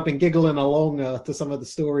has too. I've been giggling along to some of the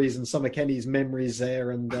stories and some of Kenny's memories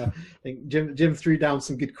there, and I think Jim threw down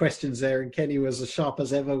some good questions there, and Kenny was as sharp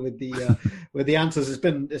as ever with the answers.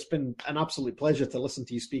 It's been an absolute pleasure to listen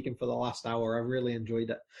to you speaking for the last hour. I've really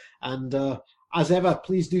enjoyed it, and as ever,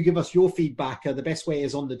 please do give us your feedback. The best way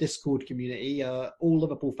is on the Discord community. All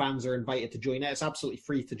Liverpool fans are invited to join it. It's absolutely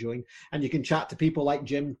free to join. And you can chat to people like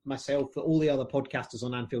Jim, myself, all the other podcasters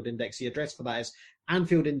on Anfield Index. The address for that is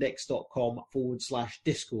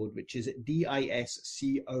anfieldindex.com/Discord, which is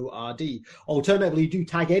DISCORD. Alternatively, do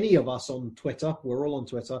tag any of us on Twitter. We're all on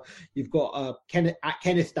Twitter. You've got Kenneth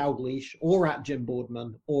Dalglish, or at Jim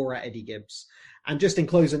Boardman, or at Eddie Gibbs. And just in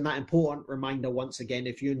closing, that important reminder once again,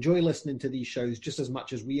 if you enjoy listening to these shows just as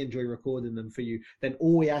much as we enjoy recording them for you, then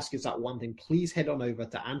all we ask is that one thing. Please head on over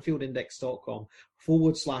to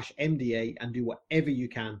anfieldindex.com/MDA and do whatever you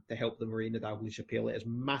can to help the Marina Dalglish appeal. It is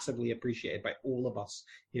massively appreciated by all of us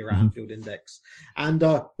here at Anfield Index. And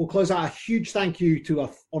we'll close out a huge thank you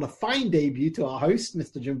on a fine debut to our host,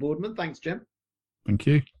 Mr. Jim Boardman. Thanks, Jim. Thank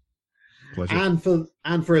you. Pleasure.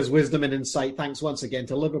 And for his wisdom and insight, thanks once again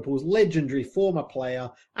to Liverpool's legendary former player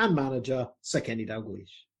and manager, Sir Kenny Dalglish.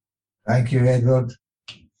 Thank you, Edward.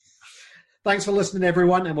 Thanks for listening,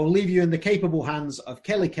 everyone, and we'll leave you in the capable hands of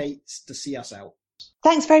Kelly Cates to see us out.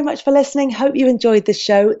 Thanks very much for listening. Hope you enjoyed the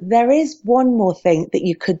show. There is one more thing that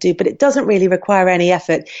you could do, but it doesn't really require any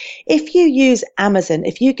effort. If you use Amazon,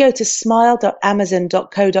 if you go to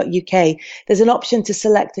smile.amazon.co.uk, there's an option to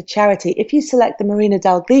select a charity. If you select the Marina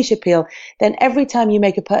Dalglish appeal, then every time you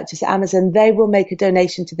make a purchase at Amazon, they will make a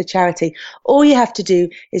donation to the charity. All you have to do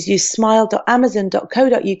is use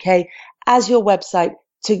smile.amazon.co.uk as your website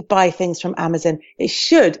to buy things from Amazon. It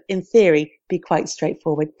should, in theory, be quite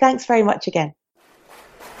straightforward. Thanks very much again.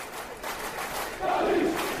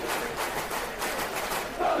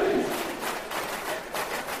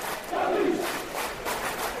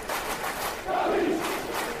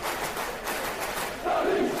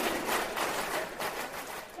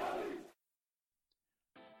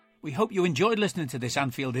 We hope you enjoyed listening to this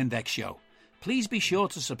Anfield Index show. Please be sure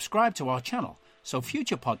to subscribe to our channel so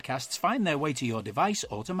future podcasts find their way to your device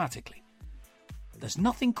automatically. There's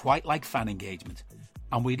nothing quite like fan engagement,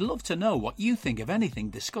 and we'd love to know what you think of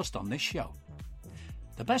anything discussed on this show.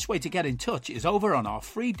 The best way to get in touch is over on our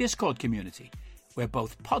free Discord community, where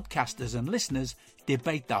both podcasters and listeners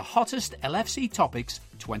debate the hottest LFC topics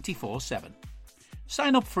 24/7.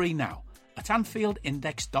 Sign up free now at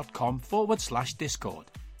AnfieldIndex.com/Discord.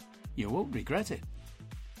 You won't regret it.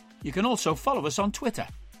 You can also follow us on Twitter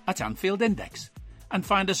at Anfield Index and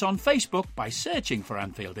find us on Facebook by searching for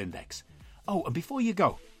Anfield Index. Oh, and before you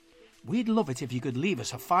go, we'd love it if you could leave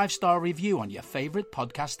us a 5-star review on your favourite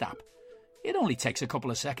podcast app. It only takes a couple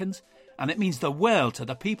of seconds, and it means the world to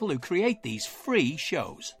the people who create these free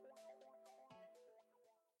shows.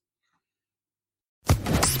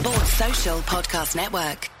 Sports Social Podcast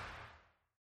Network.